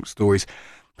making stories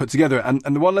put together. And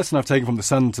the one lesson I've taken from the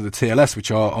Sun to the TLS, which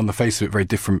are on the face of it very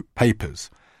different papers.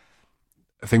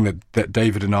 A thing that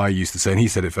David and I used to say, and he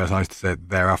said it first, and I used to say it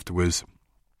thereafter, was,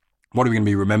 what are we going to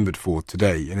be remembered for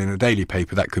today? And in a daily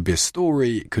paper, that could be a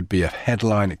story, it could be a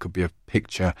headline, it could be a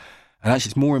picture. And actually,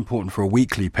 it's more important for a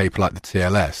weekly paper like the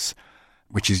TLS,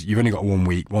 which is, you've only got 1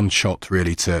 week, one shot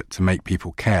really to make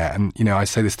people care. And, I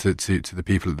say this to the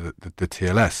people at the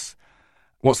TLS.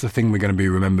 What's the thing we're going to be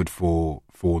remembered for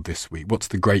this week? What's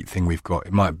the great thing we've got?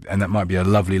 And that might be a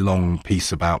lovely long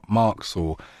piece about Marx,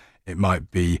 or it might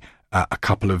be a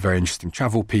couple of very interesting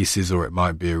travel pieces, or it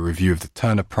might be a review of the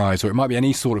Turner Prize, or it might be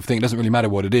any sort of thing. It doesn't really matter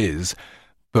what it is,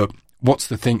 but what's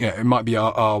the thing? It might be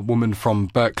our woman from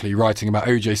Berkeley writing about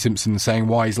O.J. Simpson and saying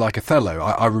why he's like Othello.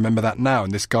 I remember that now,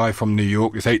 and this guy from New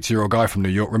York, this 80-year-old guy from New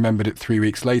York, remembered it 3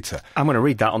 weeks later. I'm going to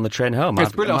read that on the train home.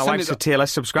 It's brilliant. My wife's a TLS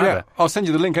subscriber. Yeah, I'll send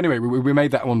you the link anyway. We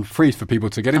made that one free for people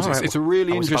to get into. Right. It's a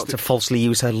really interesting. I was about to falsely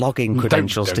use her login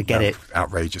credentials to get it.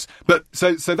 Outrageous. But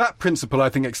so that principle, I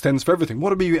think, extends for everything.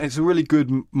 It's a really good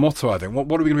motto, I think. What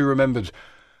are we going to be remembered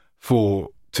for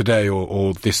today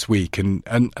or this week? And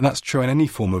that's true in any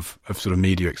form of sort of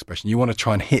media expression. You want to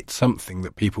try and hit something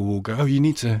that people will go, oh, you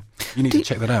need to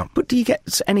check that out. But do you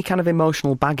get any kind of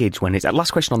emotional baggage when it's...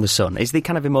 Last question on the Sun. Is the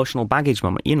kind of emotional baggage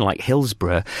moment, like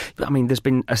Hillsborough, I mean, there's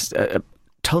been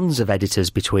tons of editors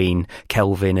between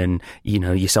Kelvin and,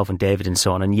 yourself and David and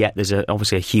so on, and yet there's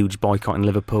obviously a huge boycott in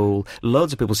Liverpool.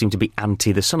 Loads of people seem to be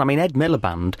anti the Sun. I mean, Ed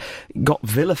Miliband got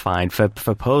vilified for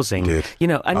posing. He did.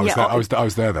 And I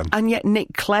was there then. And yet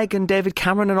Nick Clegg and David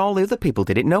Cameron and all the other people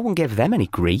did it. No one gave them any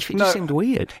grief. It just seemed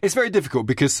weird. It's very difficult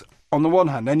because, on the one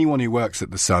hand, anyone who works at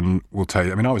the Sun will tell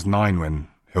you, I mean, I was 9 when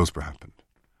Hillsborough happened.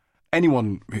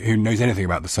 Anyone who knows anything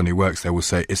about the Sun who works there will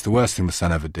say it's the worst thing the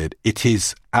Sun ever did. It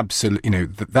is absolutely,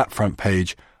 that front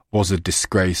page was a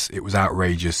disgrace. It was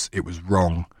outrageous. It was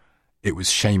wrong. It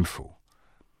was shameful.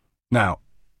 Now,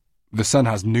 the Sun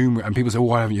has numerous, and people say,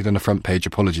 why haven't you done a front page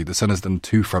apology? The Sun has done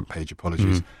 2 front page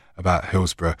apologies about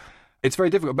Hillsborough. It's very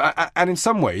difficult, and in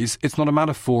some ways, it's not a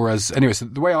metaphor as... Anyway, so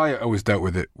the way I always dealt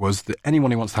with it was that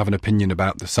anyone who wants to have an opinion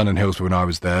about the Sun and Hillsborough when I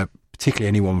was there, particularly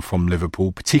anyone from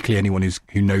Liverpool, particularly anyone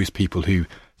who knows people who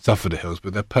suffered at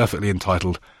Hillsborough, they're perfectly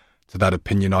entitled to that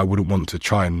opinion. I wouldn't want to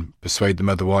try and persuade them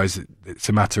otherwise. It's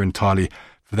a matter entirely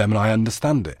for them, and I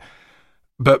understand it.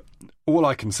 But all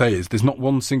I can say is there's not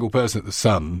one single person at the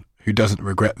Sun who doesn't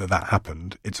regret that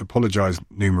happened. It's apologised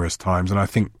numerous times, and I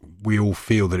think we all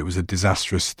feel that it was a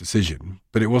disastrous decision.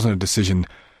 But it wasn't a decision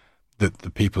that the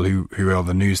people who are on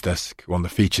the news desk, or on the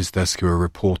features desk, who are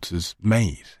reporters,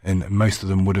 made. And most of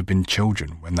them would have been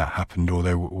children when that happened, or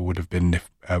they would have been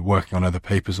working on other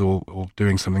papers or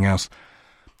doing something else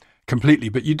completely.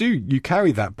 But you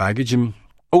carry that baggage. And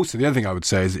also the other thing I would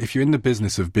say is, if you're in the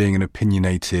business of being an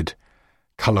opinionated,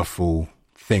 colourful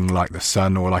thing like the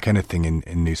Sun, or like anything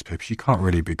in newspapers, you can't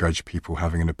really begrudge people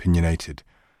having an opinionated,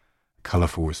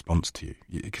 colourful response to you,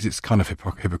 because it's kind of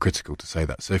hypocritical to say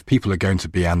that. So if people are going to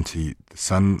be anti the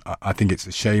Sun, I think it's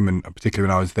a shame, and particularly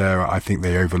when I was there, I think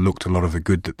they overlooked a lot of the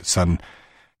good that the Sun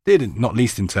did, and not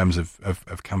least in terms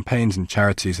of campaigns and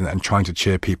charities and trying to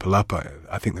cheer people up.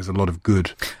 I think there's a lot of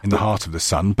good in the heart of the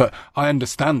Sun, but I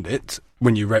understand it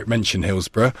when you mention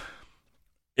Hillsborough.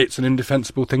 It's an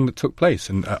indefensible thing that took place,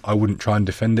 and I wouldn't try and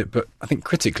defend it, but I think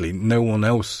critically, no one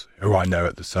else who I know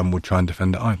at the Sun would try and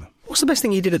defend it either. What's the best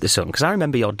thing you did at the Sun? Because I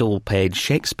remember your dual-page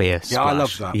Shakespeare splash. Yeah, I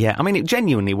love that. Yeah, I mean, it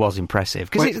genuinely was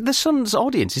impressive, because the Sun's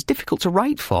audience is difficult to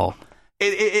write for.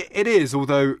 It is,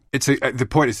 although the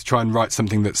point is to try and write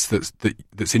something that's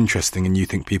interesting and you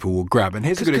think people will grab. And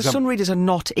here's a good example. Because Sun readers are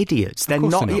not idiots. They're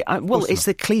not. It's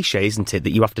the cliche, isn't it, that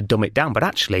you have to dumb it down? But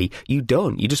actually, you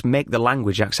don't. You just make the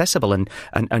language accessible and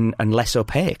less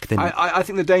opaque. I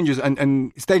think the danger is,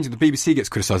 and it's dangerous. The BBC gets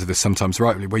criticised of this sometimes,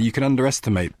 rightly, where you can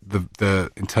underestimate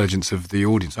the intelligence of the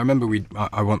audience. I remember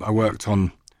I worked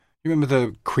on. You remember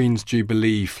the Queen's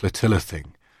Jubilee flotilla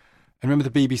thing? And remember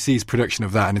the BBC's production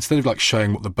of that, and instead of like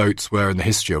showing what the boats were and the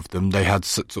history of them, they had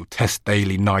sort of Tess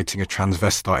Daly knighting a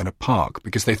transvestite in a park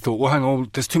because they thought, well, hang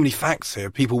on, there's too many facts here.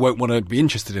 People won't want to be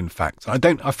interested in facts. I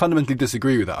fundamentally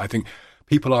disagree with that. I think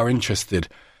people are interested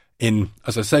in,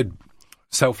 as I said,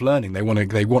 self-learning. They want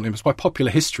it's why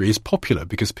popular history is popular,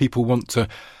 because people want to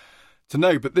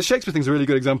know. But the Shakespeare thing's a really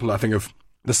good example, I think, of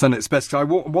the Sun at its best. I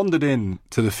wandered in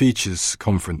to the Features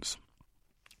conference.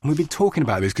 And we've been talking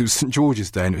about this because it was St George's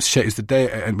Day, and it was the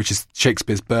day which is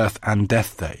Shakespeare's birth and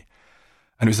death day,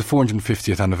 and it was the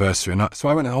 450th anniversary. And so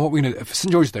I went, what are we going to do for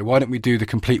St George's Day? Why don't we do the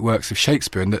complete works of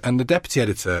Shakespeare? And the deputy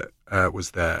editor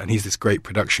was there, and he's this great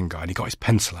production guy, and he got his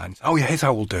pencil out. And he said, oh yeah, here's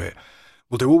how we'll do it.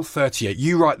 We'll do all 38.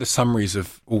 You write the summaries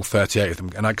of all 38 of them,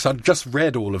 and because I'd just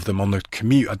read all of them on the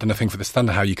commute, I'd done a thing for the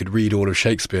Standard how you could read all of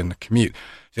Shakespeare in the commute.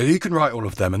 So you can write all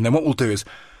of them, and then what we'll do is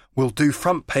we'll do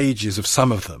front pages of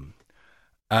some of them.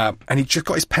 And he just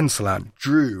got his pencil out and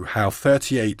drew how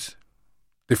 38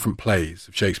 different plays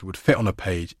of Shakespeare would fit on a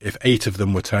page if 8 of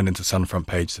them were turned into Sun front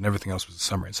pages and everything else was a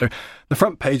summary. So the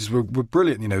front pages were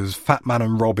brilliant. You know, there was Fat Man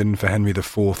and Robin for Henry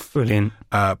IV. Brilliant.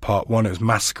 Part 1. It was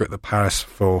Massacre at the Palace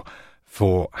for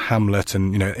Hamlet.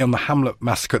 And, you know, on the Hamlet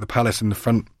Massacre at the Palace in the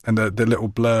front, and the little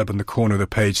blurb in the corner of the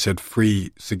page said,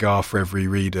 free cigar for every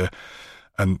reader.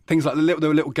 And things like there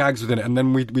were little gags within it. And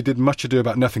then we did Much Ado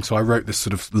About Nothing. So I wrote this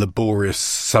sort of laborious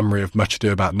summary of Much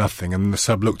Ado About Nothing. And the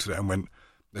sub looked at it and went,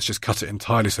 let's just cut it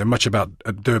entirely. So Much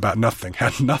Ado About Nothing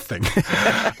had nothing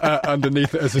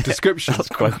underneath it as a description. That's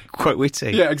quite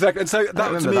witty. Yeah, exactly. And so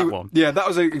that to me, that one. Yeah, that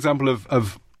was an example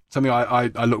of something I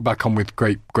look back on with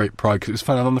great pride because it was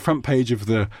fun. And on the front page of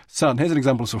the Sun, here's an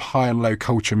example of sort of high and low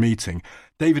culture meeting.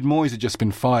 David Moyes had just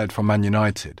been fired from Man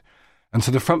United. And so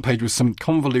the front page was some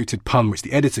convoluted pun which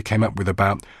the editor came up with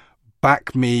about back,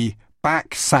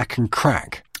 sack and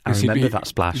crack. I remember that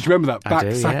splash. Do you remember that?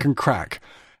 Back, sack and crack.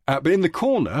 But in the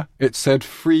corner, it said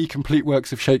free complete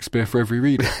works of Shakespeare for every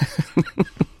reader.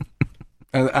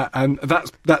 and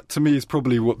that to me is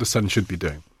probably what the Sun should be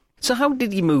doing. So how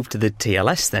did you move to the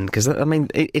TLS then? Because, I mean,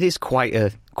 it is quite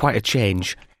a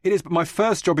change. It is, but my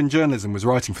first job in journalism was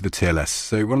writing for the TLS.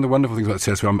 So one of the wonderful things about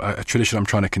the TLS, a tradition I'm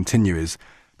trying to continue, is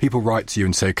people write to you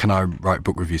and say, can I write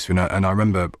book reviews for you? And I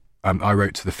remember I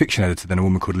wrote to the fiction editor, then a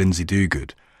woman called Lindsay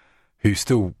Dogood, who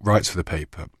still writes for the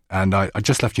paper. And I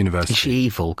just left university. Is she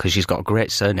evil? Because she's got a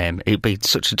great surname. It'd be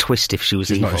such a twist if she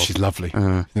was evil. Not, she's lovely.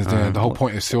 The whole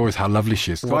point of the story is how lovely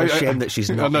she is. What a shame that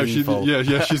she's not evil.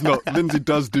 She's not. Lindsay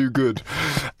does do good.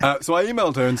 So I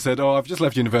emailed her and said, I've just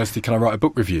left university, can I write a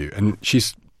book review? And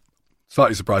she's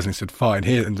slightly surprisingly said, fine.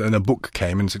 Here, and a book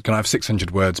came and said, can I have 600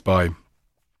 words by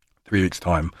 3 weeks'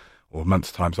 time or a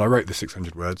month's time? So I wrote the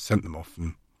 600 words, sent them off,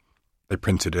 and they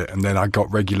printed it. And then I got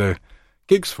regular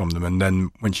gigs from them. And then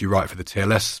once you write for the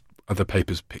TLS, other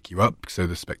papers pick you up. So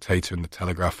the Spectator and the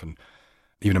Telegraph and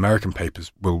even American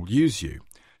papers will use you.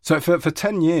 So for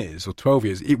 10 years or 12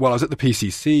 years, while I was at the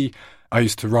PCC, I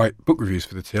used to write book reviews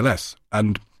for the TLS.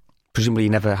 And presumably you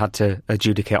never had to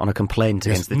adjudicate on a complaint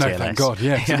against the TLS. No, thank God,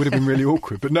 yes. It would have been really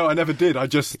awkward. But no, I never did. So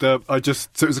it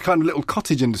was a kind of little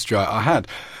cottage industry I had.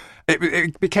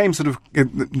 It became sort of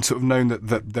known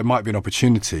that there might be an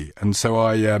opportunity. And so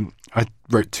I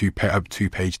wrote a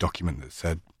two-page document that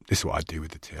said, this is what I'd do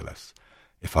with the TLS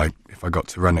if I got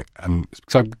to run it. And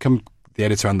so I've become the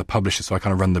editor and the publisher, so I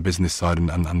kind of run the business side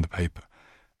and the paper.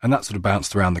 And that sort of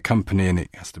bounced around the company, and it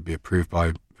has to be approved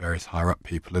by various higher-up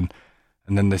people. And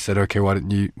then they said, okay, why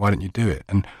don't you do it?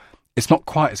 And it's not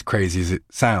quite as crazy as it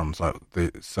sounds, like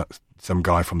some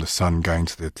guy from the Sun going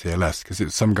to the TLS, because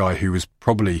it's some guy who was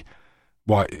probably,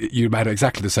 why you had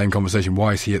exactly the same conversation.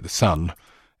 Why is he at the Sun?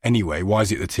 Anyway, why is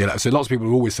he at the TLS? So lots of people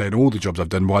have always said, in all the jobs I've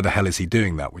done, why the hell is he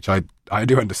doing that? Which I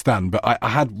do understand, but I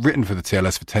had written for the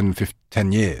TLS for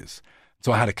 10 years,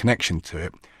 so I had a connection to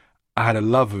it. I had a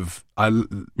love of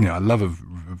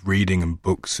reading and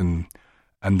books and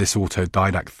this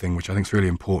autodidact thing, which I think is really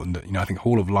important. That, I think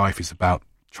all of life is about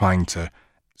trying to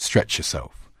stretch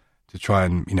yourself, to try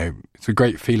and, it's a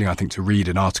great feeling, I think, to read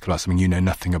an article about something you know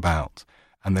nothing about.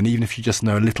 And then even if you just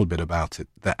know a little bit about it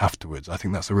afterwards, I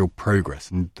think that's a real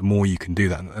progress. And the more you can do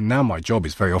that, and now my job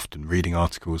is very often reading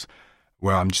articles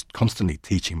where I'm just constantly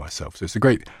teaching myself. So it's a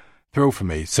great thrill for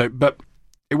me. So, but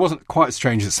it wasn't quite as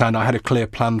strange as it sounded. I had a clear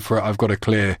plan for it. I've got a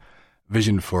clear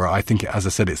vision for it. I think, as I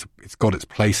said, it's got its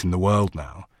place in the world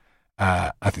now.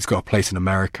 I think it's got a place in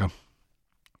America.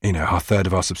 You know, a third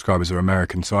of our subscribers are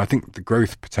American. So I think the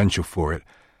growth potential for it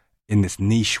in this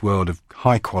niche world of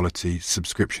high quality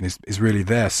subscription is really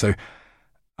there. So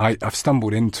I've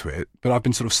stumbled into it, but I've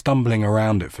been sort of stumbling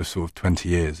around it for sort of 20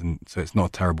 years. And so it's not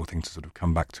a terrible thing to sort of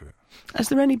come back to it. Has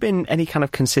there been any kind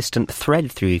of consistent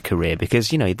thread through your career?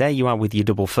 Because, you know, there you are with your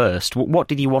double first. What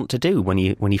did you want to do when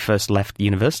you first left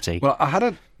university? Well,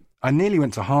 I nearly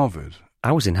went to Harvard.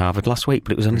 I was in Harvard last week,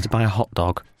 but it was only to buy a hot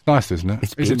dog. It's nice, isn't it?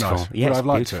 It's beautiful. Is it nice? Yeah, I've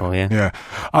liked beautiful, it. Yeah.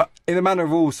 In the manner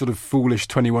of all sort of foolish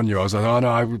 21-year-olds, I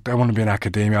don't want to be in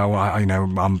academia.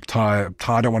 I'm tired.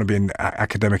 I don't want to be in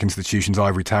academic institutions,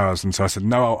 ivory towers. And so I said,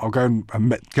 no, I'll go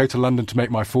and go to London to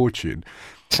make my fortune.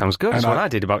 Sounds good. That's what I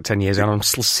did about 10 years ago, and I'm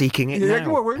still seeking it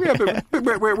now. But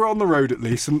we're on the road at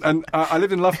least. And I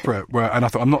lived in Loughborough, and I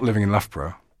thought, I'm not living in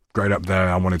Loughborough. Growing up there,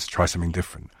 I wanted to try something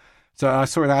different. So I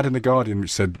saw an ad in The Guardian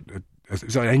which said, it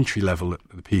was at entry level at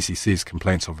the PCC's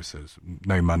complaints officers,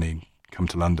 no money, come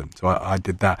to London. So I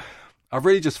did that. I've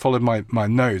really just followed my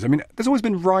nose. I mean, there's always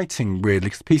been writing, weirdly,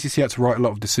 because the PCC had to write a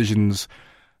lot of decisions,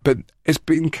 but it's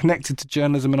been connected to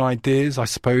journalism and ideas, I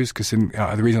suppose, because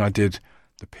the reason I did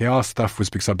the PR stuff was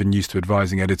because I've been used to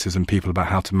advising editors and people about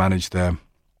how to manage their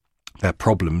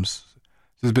problems. So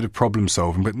there's a bit of problem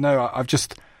solving. But no, I've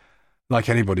just, like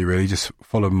anybody really, just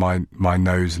followed my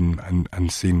nose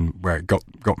and seen where it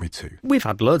got me to. We've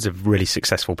had loads of really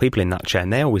successful people in that chair,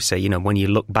 and they always say, you know, when you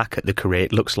look back at the career,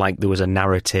 it looks like there was a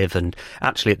narrative, and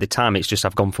actually at the time it's just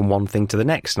I've gone from one thing to the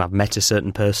next, and I've met a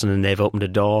certain person and they've opened a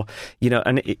door, you know,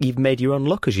 and you've made your own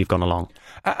luck as you've gone along.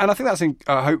 And I think that's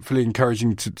hopefully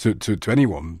encouraging to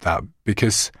anyone, that,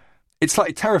 because it's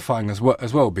slightly terrifying as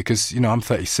well, because, you know, I'm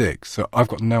 36, so I've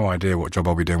got no idea what job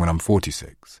I'll be doing when I'm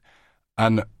 46.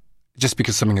 And just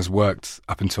because something has worked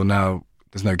up until now,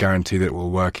 there's no guarantee that it will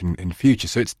work in future.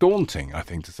 So it's daunting, I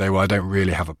think, to say, well, I don't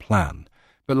really have a plan.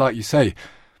 But like you say,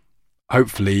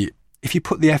 hopefully, if you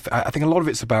put the effort, I think a lot of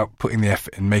it's about putting the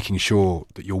effort in, making sure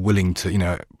that you're willing to, you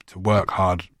know, to work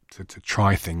hard, to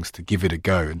try things, to give it a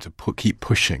go, and to keep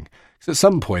pushing. Because at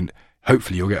some point,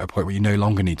 hopefully, you'll get to a point where you no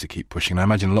longer need to keep pushing. And I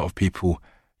imagine a lot of people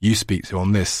you speak to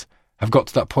on this have got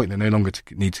to that point. They no longer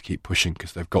need to keep pushing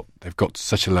because they've got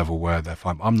such a level where they're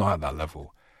fine. I'm not at that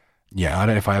level. Yeah, I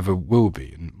don't know if I ever will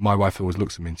be. And my wife always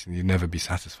looks at me and says, "You'll never be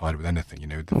satisfied with anything." You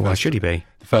know, why should you be?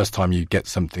 The first time you get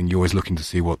something, you're always looking to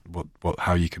see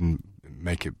how you can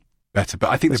make it better.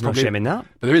 But I think there's no shame in that.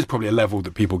 But there is probably a level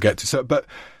that people get to. So, but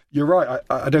you're right.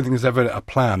 I don't think there's ever a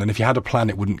plan. And if you had a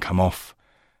plan, it wouldn't come off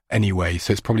anyway.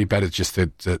 So it's probably better just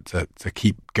to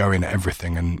keep going at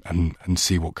everything and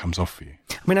see what comes off for you.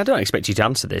 I mean, I don't expect you to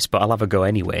answer this, but I'll have a go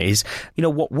anyways. You know,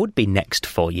 what would be next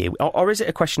for you? Or is it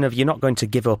a question of you're not going to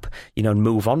give up, you know, and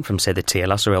move on from, say, the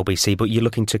TLS or LBC, but you're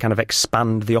looking to kind of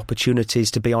expand the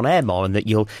opportunities to be on air more, and that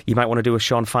you might want to do a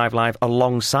show on 5 Live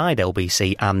alongside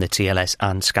LBC and the TLS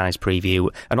and Sky's Preview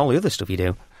and all the other stuff you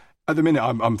do? At the minute,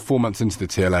 I'm 4 months into the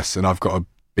TLS and I've got a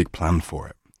big plan for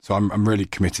it. So I'm really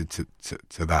committed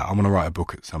to that. I want to write a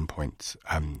book at some point.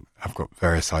 I've got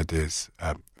various ideas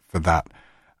for that.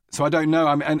 So I don't know.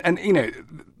 I mean, and you know,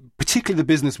 particularly the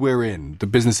business we're in, the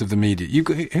business of the media.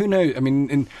 Who knows? I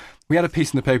mean, we had a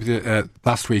piece in the paper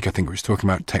last week, I think, which was talking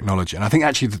about technology. And I think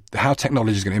actually how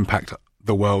technology is going to impact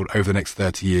the world over the next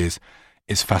 30 years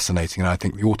is fascinating. And I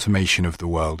think the automation of the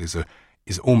world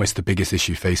is almost the biggest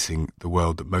issue facing the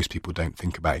world that most people don't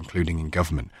think about, including in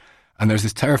government. And there's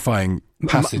this terrifying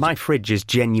passage. My fridge is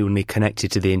genuinely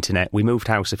connected to the internet. We moved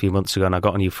house a few months ago and I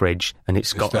got a new fridge and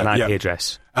it's got an IP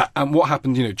address. And what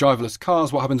happens, you know, driverless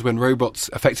cars, what happens when robots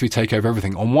effectively take over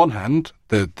everything? On one hand,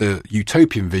 the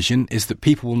utopian vision is that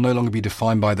people will no longer be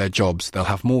defined by their jobs. They'll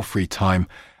have more free time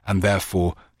and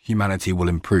therefore humanity will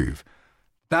improve.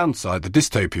 Downside, the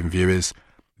dystopian view is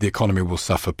the economy will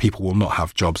suffer, people will not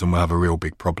have jobs and we'll have a real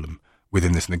big problem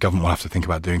within this, and the government will have to think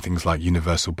about doing things like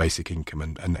universal basic income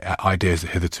and ideas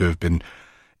that hitherto have been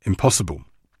impossible.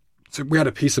 So we had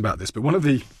a piece about this, but one of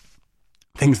the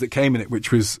things that came in it, which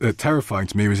was terrifying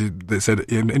to me, was that said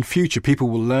in future people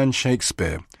will learn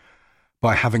Shakespeare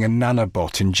by having a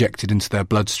nanobot injected into their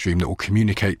bloodstream that will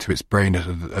communicate to its brain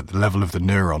at the level of the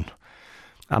neuron.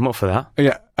 I'm up for that.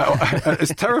 Yeah,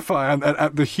 it's terrifying,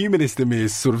 and the humanist in me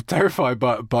is sort of terrified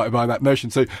by that notion.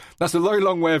 So that's a very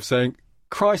long way of saying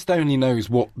Christ only knows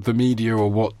what the media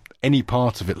or what any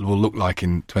part of it will look like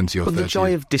in 20 or 30 But the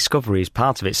joy of discovery is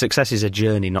part of it. Success is a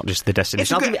journey, not just the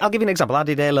destination. I'll give you an example. I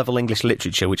did A-level English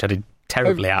literature, which I did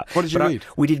terribly at. What did you read?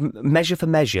 We did Measure for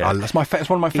Measure. Oh, it's one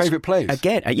of my favourite plays.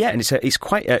 Again, and it's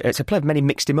a play of many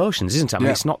mixed emotions, isn't it? I mean,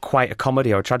 it's not quite a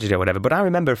comedy or a tragedy or whatever, but I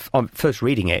remember first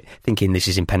reading it thinking this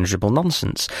is impenetrable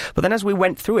nonsense. But then as we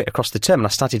went through it across the term and I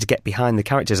started to get behind the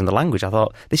characters and the language, I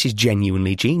thought, this is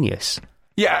genuinely genius.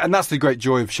 Yeah, and that's the great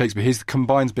joy of Shakespeare. He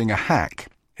combines being a hack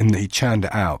in that he churned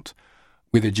it out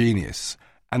with a genius.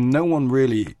 And no one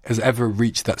really has ever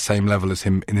reached that same level as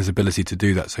him in his ability to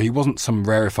do that. So he wasn't some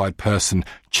rarefied person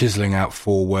chiselling out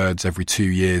 4 words every 2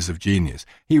 years of genius.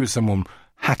 He was someone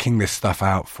hacking this stuff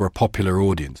out for a popular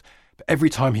audience. But every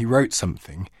time he wrote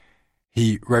something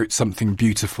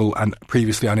beautiful and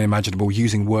previously unimaginable,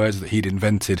 using words that he'd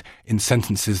invented in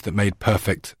sentences that made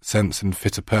perfect sense and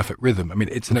fit a perfect rhythm. I mean,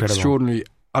 it's an extraordinary,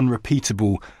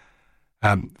 unrepeatable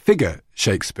figure,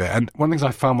 Shakespeare. And one of the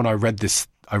things I found when I read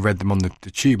them on the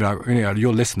tube, and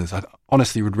your listeners, I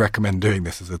honestly would recommend doing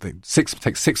this as a thing.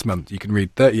 Takes 6 months. You can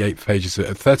read 38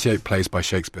 plays by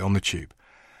Shakespeare on the tube.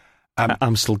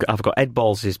 I've got Ed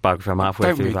Balls' biography. I'm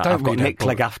halfway through that. I've got Nick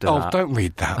Clegg after that. Oh, don't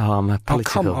read that. Oh, I'm a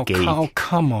political geek. Oh,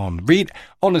 come on. Read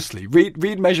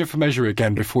Measure for Measure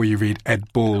again before you read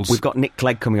Ed Balls. We've got Nick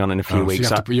Clegg coming on in a few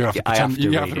weeks. You have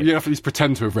to at least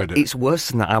pretend to have read it. It's worse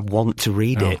than that. I want to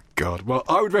read it. Oh, God. Well,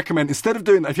 I would recommend, instead of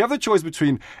doing that, if you have the choice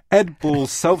between Ed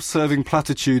Balls' self-serving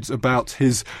platitudes about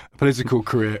his political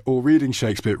career or reading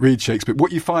Shakespeare, read Shakespeare.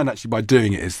 What you find actually by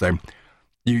doing it is, though,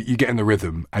 you get in the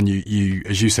rhythm, and you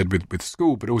as you said with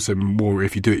school, but also more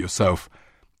if you do it yourself,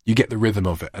 you get the rhythm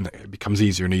of it, and it becomes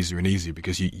easier and easier and easier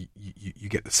because you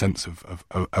get the sense of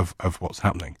what's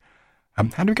happening. How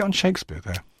do we get on Shakespeare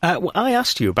there? Well, I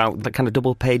asked you about the kind of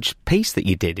double-page piece that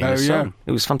you did in The Sun.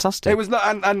 It was fantastic. It was,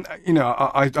 and you know,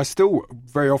 I still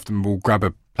very often will grab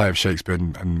a play of Shakespeare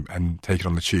and take it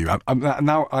on the tube. I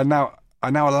now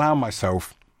allow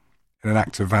myself, in an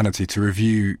act of vanity, to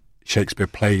review Shakespeare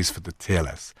plays for the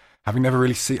TLS. Having never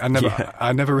really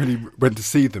I never really went to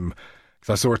see them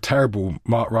because I saw a terrible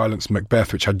Mark Rylance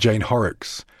Macbeth which had Jane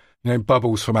Horrocks,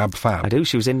 Bubbles from Ab Fab. I do.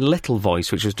 She was in Little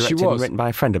Voice, which was directed and written by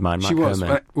a friend of mine, Mark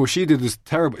Herman. Well, she did this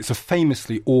terrible. It's a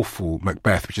famously awful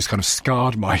Macbeth, which has kind of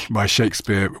scarred my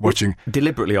Shakespeare watching.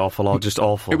 Deliberately awful or just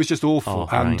awful? It was just awful.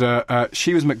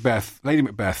 She was Lady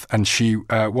Macbeth, and she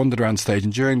wandered around stage.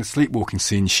 And during the sleepwalking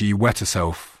scene, she wet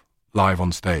herself live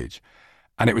on stage.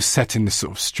 And it was set in this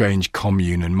sort of strange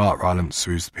commune, and Mark Rylance,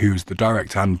 who's the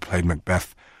director and played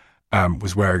Macbeth,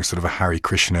 was wearing sort of a Hare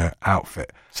Krishna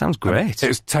outfit. Sounds great. It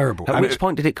was terrible. At which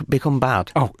point did it become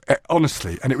bad? Oh,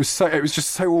 honestly, and it was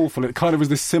just so awful. It kind of was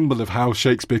this symbol of how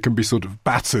Shakespeare can be sort of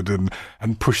battered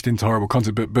and pushed into horrible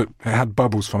content. But it had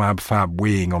Bubbles from Ab Fab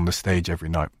weeing on the stage every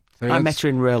night. I met her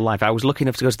in real life. I was lucky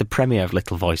enough to go to the premiere of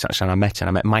Little Voice, actually, and I met her.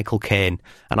 I met Michael Caine,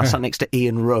 and I sat next to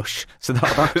Ian Rush, so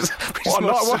that was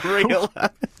surreal.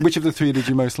 Which of the three did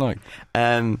you most like?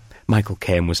 Michael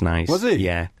Caine was nice. Was he?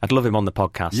 Yeah. I'd love him on the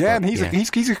podcast. Yeah, and he's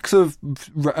a sort of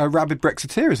a rabid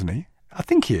Brexiteer, isn't he? I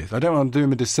think he is. I don't want to do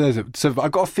him a disservice. So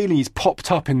I've got a feeling he's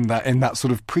popped up in that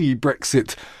sort of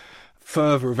pre-Brexit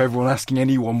fervour of everyone asking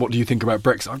anyone, what do you think about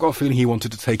Brexit? I've got a feeling he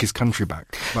wanted to take his country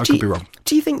back. I could be wrong.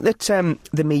 Do you think that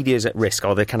the media is at risk,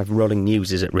 or the kind of rolling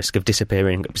news is at risk of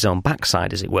disappearing up its own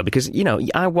backside, as it were? Because,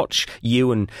 I watch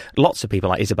you and lots of people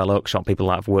like Isabel Oakeshott, people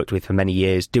that I've worked with for many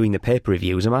years, doing the paper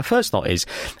reviews, and my first thought is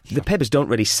the papers don't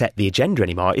really set the agenda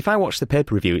anymore. If I watch the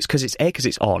paper review, it's because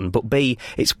it's on, but B,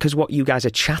 it's because what you guys are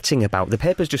chatting about. The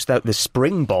paper's just the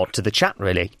springboard to the chat,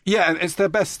 really. Yeah, and it's their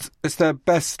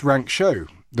best ranked show.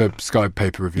 The Sky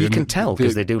paper review. You can tell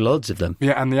because they do loads of them.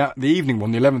 Yeah, and the evening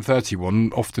one, the 11:30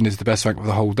 one, often is the best rank of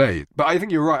the whole day. But I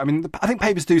think you're right. I mean, I think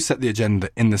papers do set the agenda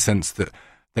in the sense that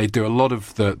they do a lot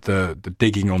of the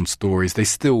digging on stories. They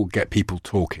still get people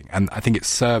talking. And I think it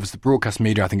serves the broadcast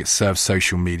media. I think it serves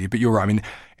social media. But you're right. I mean,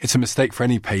 it's a mistake for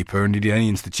any paper and indeed any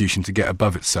institution to get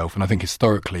above itself. And I think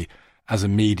historically, as a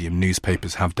medium,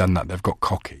 newspapers have done that. They've got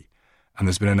cocky. And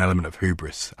there's been an element of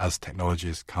hubris as technology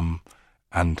has come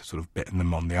and sort of bitten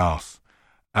them on the arse.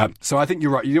 So I think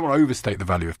you're right. You don't want to overstate the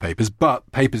value of papers, but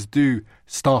papers do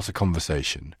start a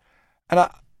conversation. And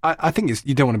I think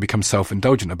you don't want to become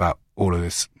self-indulgent about all of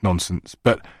this nonsense,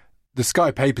 but the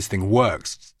Sky Papers thing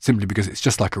works simply because it's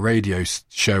just like a radio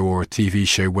show or a TV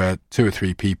show where 2 or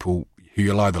 3 people who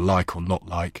you'll either like or not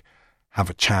like have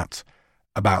a chat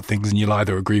about things, and you'll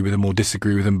either agree with them or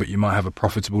disagree with them, but you might have a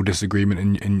profitable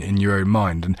disagreement in your own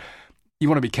mind. And you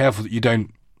want to be careful that you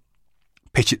don't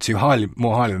pitch it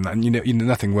more highly than that. And you know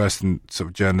nothing worse than sort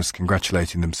of journalists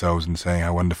congratulating themselves and saying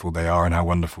how wonderful they are and how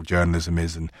wonderful journalism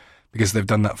is, and because they've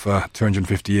done that for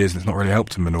 250 years and it's not really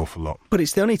helped them an awful lot. But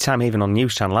it's the only time, even on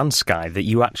News Channel and Sky, that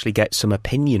you actually get some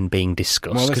opinion being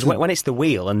discussed. Because when it's The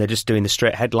Wheel and they're just doing the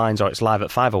straight headlines or it's Live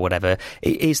at 5 or whatever,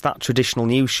 it is that traditional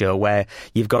news show where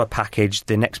you've got a package,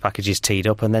 the next package is teed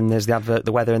up, and then there's the advert,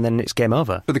 the weather, and then it's game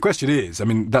over. But the question is, I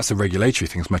mean, that's a regulatory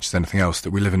thing as much as anything else,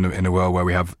 that we live in a world where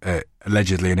we have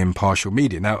allegedly an impartial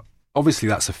media. Now, obviously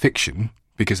that's a fiction,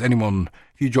 because if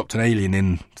you dropped an alien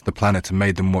into the planet and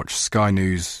made them watch Sky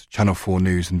News, Channel 4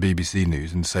 News and BBC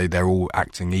News and say they're all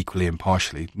acting equally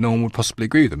impartially, no one would possibly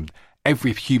agree with them.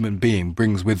 Every human being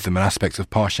brings with them an aspect of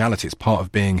partiality. It's part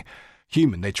of being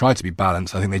human. They try to be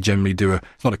balanced. I think they generally do.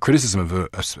 It's not a criticism of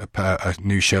a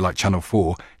news show like Channel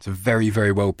 4. It's a very,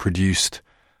 very well produced,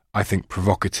 I think,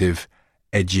 provocative,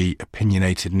 edgy,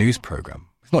 opinionated news programme.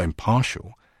 It's not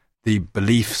impartial. The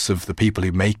beliefs of the people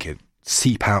who make it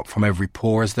seep out from every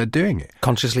pore as they're doing it.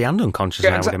 Consciously and unconsciously,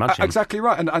 I would imagine. Exactly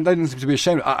right. And they don't seem to be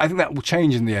ashamed. I think that will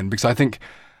change in the end, because I think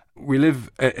we live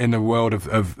in a world of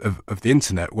the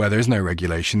internet where there is no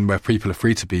regulation, where people are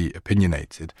free to be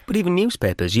opinionated. But even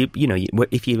newspapers, you know,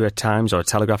 if you're a Times or a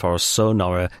Telegraph or a Sun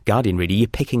or a Guardian reader, you're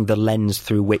picking the lens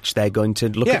through which they're going to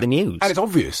look at the news. And it's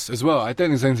obvious as well. I don't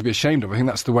think there's anything to be ashamed of. I think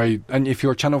that's the way. And if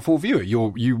you're a Channel 4 viewer,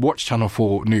 you watch Channel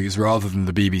 4 News rather than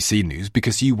the BBC News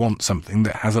because you want something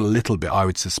that has a little bit, I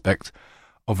would suspect,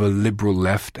 of a liberal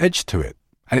left edge to it.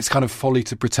 And it's kind of folly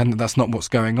to pretend that that's not what's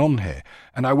going on here.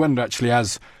 And I wonder, actually,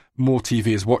 as more TV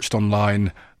is watched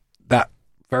online, that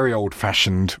very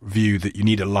old-fashioned view that you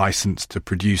need a licence to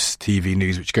produce TV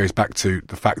news, which goes back to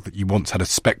the fact that you once had a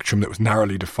spectrum that was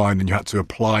narrowly defined and you had to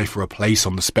apply for a place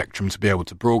on the spectrum to be able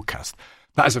to broadcast.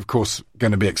 That is, of course,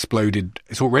 going to be exploded.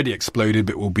 It's already exploded,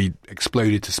 but will be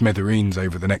exploded to smithereens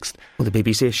over the next. Well, the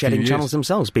BBC are shedding channels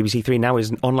themselves. BBC Three now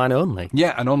is online only.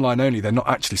 Yeah, and online only. They're not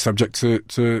actually subject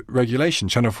to regulation.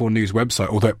 Channel 4 News website,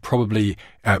 although it probably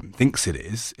thinks it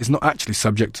is not actually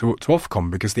subject to Ofcom,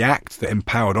 because the act that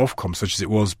empowered Ofcom, such as it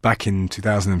was back in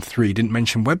 2003, didn't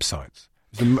mention websites.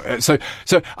 So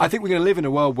I think we're going to live in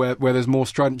a world where there's more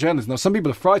strident journalism. Now, some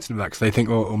people are frightened of that because they think,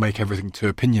 it'll make everything too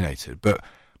opinionated, but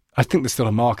I think there's still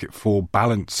a market for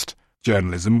balanced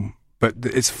journalism, but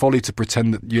it's folly to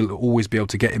pretend that you'll always be able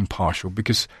to get impartial,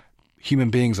 because human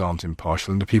beings aren't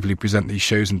impartial, and the people who present these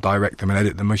shows and direct them and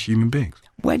edit them are human beings.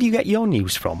 Where do you get your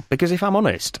news from? Because if I'm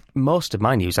honest, most of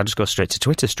my news, I just go straight to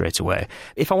Twitter straight away.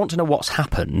 If I want to know what's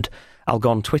happened, I'll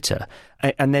go on Twitter.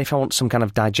 And then if I want some kind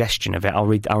of digestion of it, I'll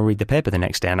read the paper the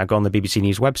next day, and I go on the BBC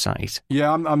News website.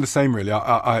 Yeah, I'm the same, really.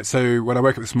 So when I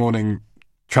woke up this morning,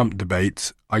 Trump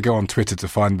debate, I go on Twitter to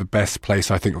find the best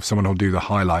place, I think, of someone who'll do the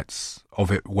highlights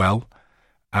of it well.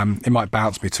 It might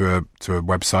bounce me to a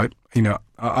website. You know,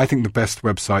 I think the best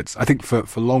websites, I think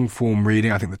for long form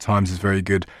reading, I think the Times is very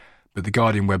good, but the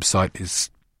Guardian website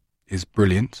is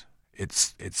brilliant.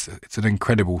 It's an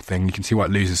incredible thing. You can see why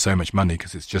it loses so much money,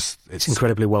 because it's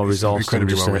incredibly well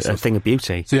resourced, a thing of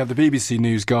beauty. So you have the BBC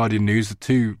News, Guardian News, the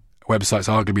two websites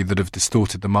arguably that have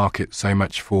distorted the market so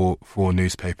much for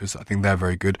newspapers. I think they're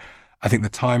very good. I think the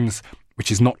Times,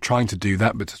 which is not trying to do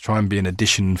that, but to try and be an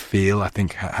edition feel, I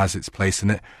think has its place in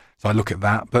it. So I look at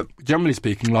that. But generally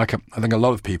speaking, like I think a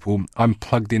lot of people, I'm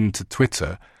plugged into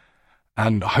Twitter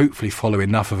and hopefully follow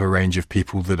enough of a range of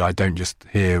people that I don't just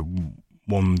hear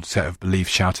one set of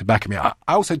beliefs shouted back at me. I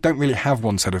also don't really have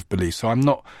one set of beliefs. So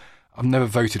I've never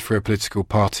voted for a political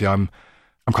party. I'm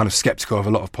kind of sceptical of a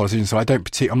lot of politicians, so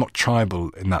I'm not tribal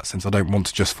in that sense. I don't want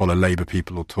to just follow Labour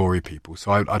people or Tory people. So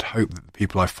I'd hope that the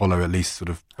people I follow at least sort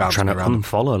of bounce around. I'm trying to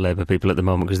unfollow Labour people at the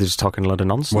moment because they're just talking a lot of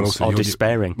nonsense or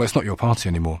despairing. Well, it's not your party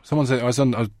anymore. Someone said I was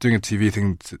doing a TV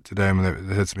thing today, and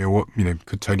they said to me, "What,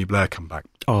 could Tony Blair come back?"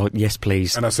 Oh, yes,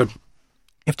 please. And I said,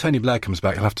 "If Tony Blair comes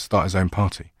back, he'll have to start his own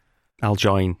party." I'll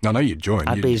join. I know you'd join.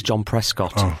 I'd be as John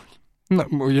Prescott. Oh. No,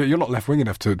 well, you're not left-wing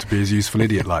enough to be a useful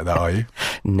idiot like that, are you?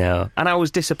 No. And I was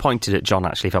disappointed at John,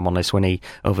 actually, if I'm honest,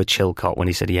 over Chilcot, when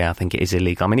he said, I think it is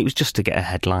illegal. I mean, it was just to get a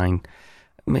headline.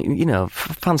 I mean,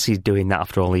 fancy doing that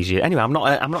after all these years. Anyway, I'm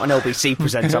not an LBC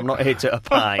presenter. I'm not here to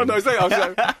opine.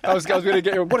 I was going to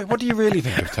get you. What do you really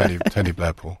think of Tony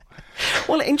Blair, Paul?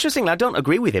 Well, interestingly, I don't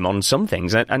agree with him on some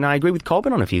things, and I agree with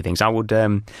Corbyn on a few things. I would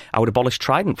abolish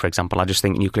Trident, for example. I just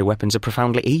think nuclear weapons are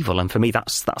profoundly evil, and for me,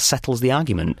 that settles the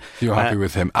argument. You're happy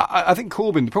with him. I think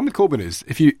Corbyn. The problem with Corbyn is,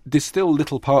 if you distill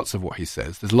little parts of what he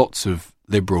says, there's lots of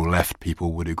liberal left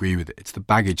people would agree with it. It's the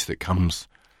baggage that comes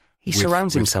He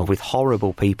surrounds himself with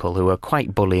horrible people who are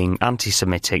quite bullying,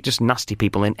 anti-Semitic, just nasty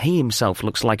people, and he himself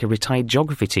looks like a retired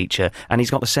geography teacher, and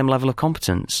he's got the same level of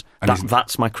competence.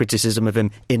 That's my criticism of him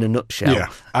in a nutshell. Yeah,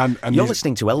 and you're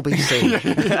listening to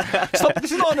LBC. Stop,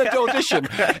 this is not an audition.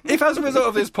 If as a result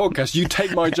of this podcast you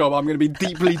take my job, I'm going to be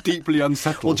deeply, deeply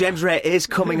unsettled. Well, James Ray is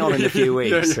coming on in a few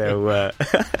weeks, so...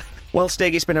 Well,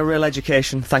 Stig, it's been a real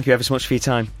education. Thank you ever so much for your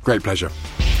time. Great pleasure.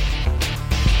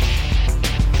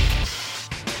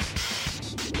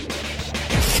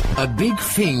 A Big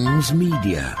Things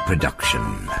Media production.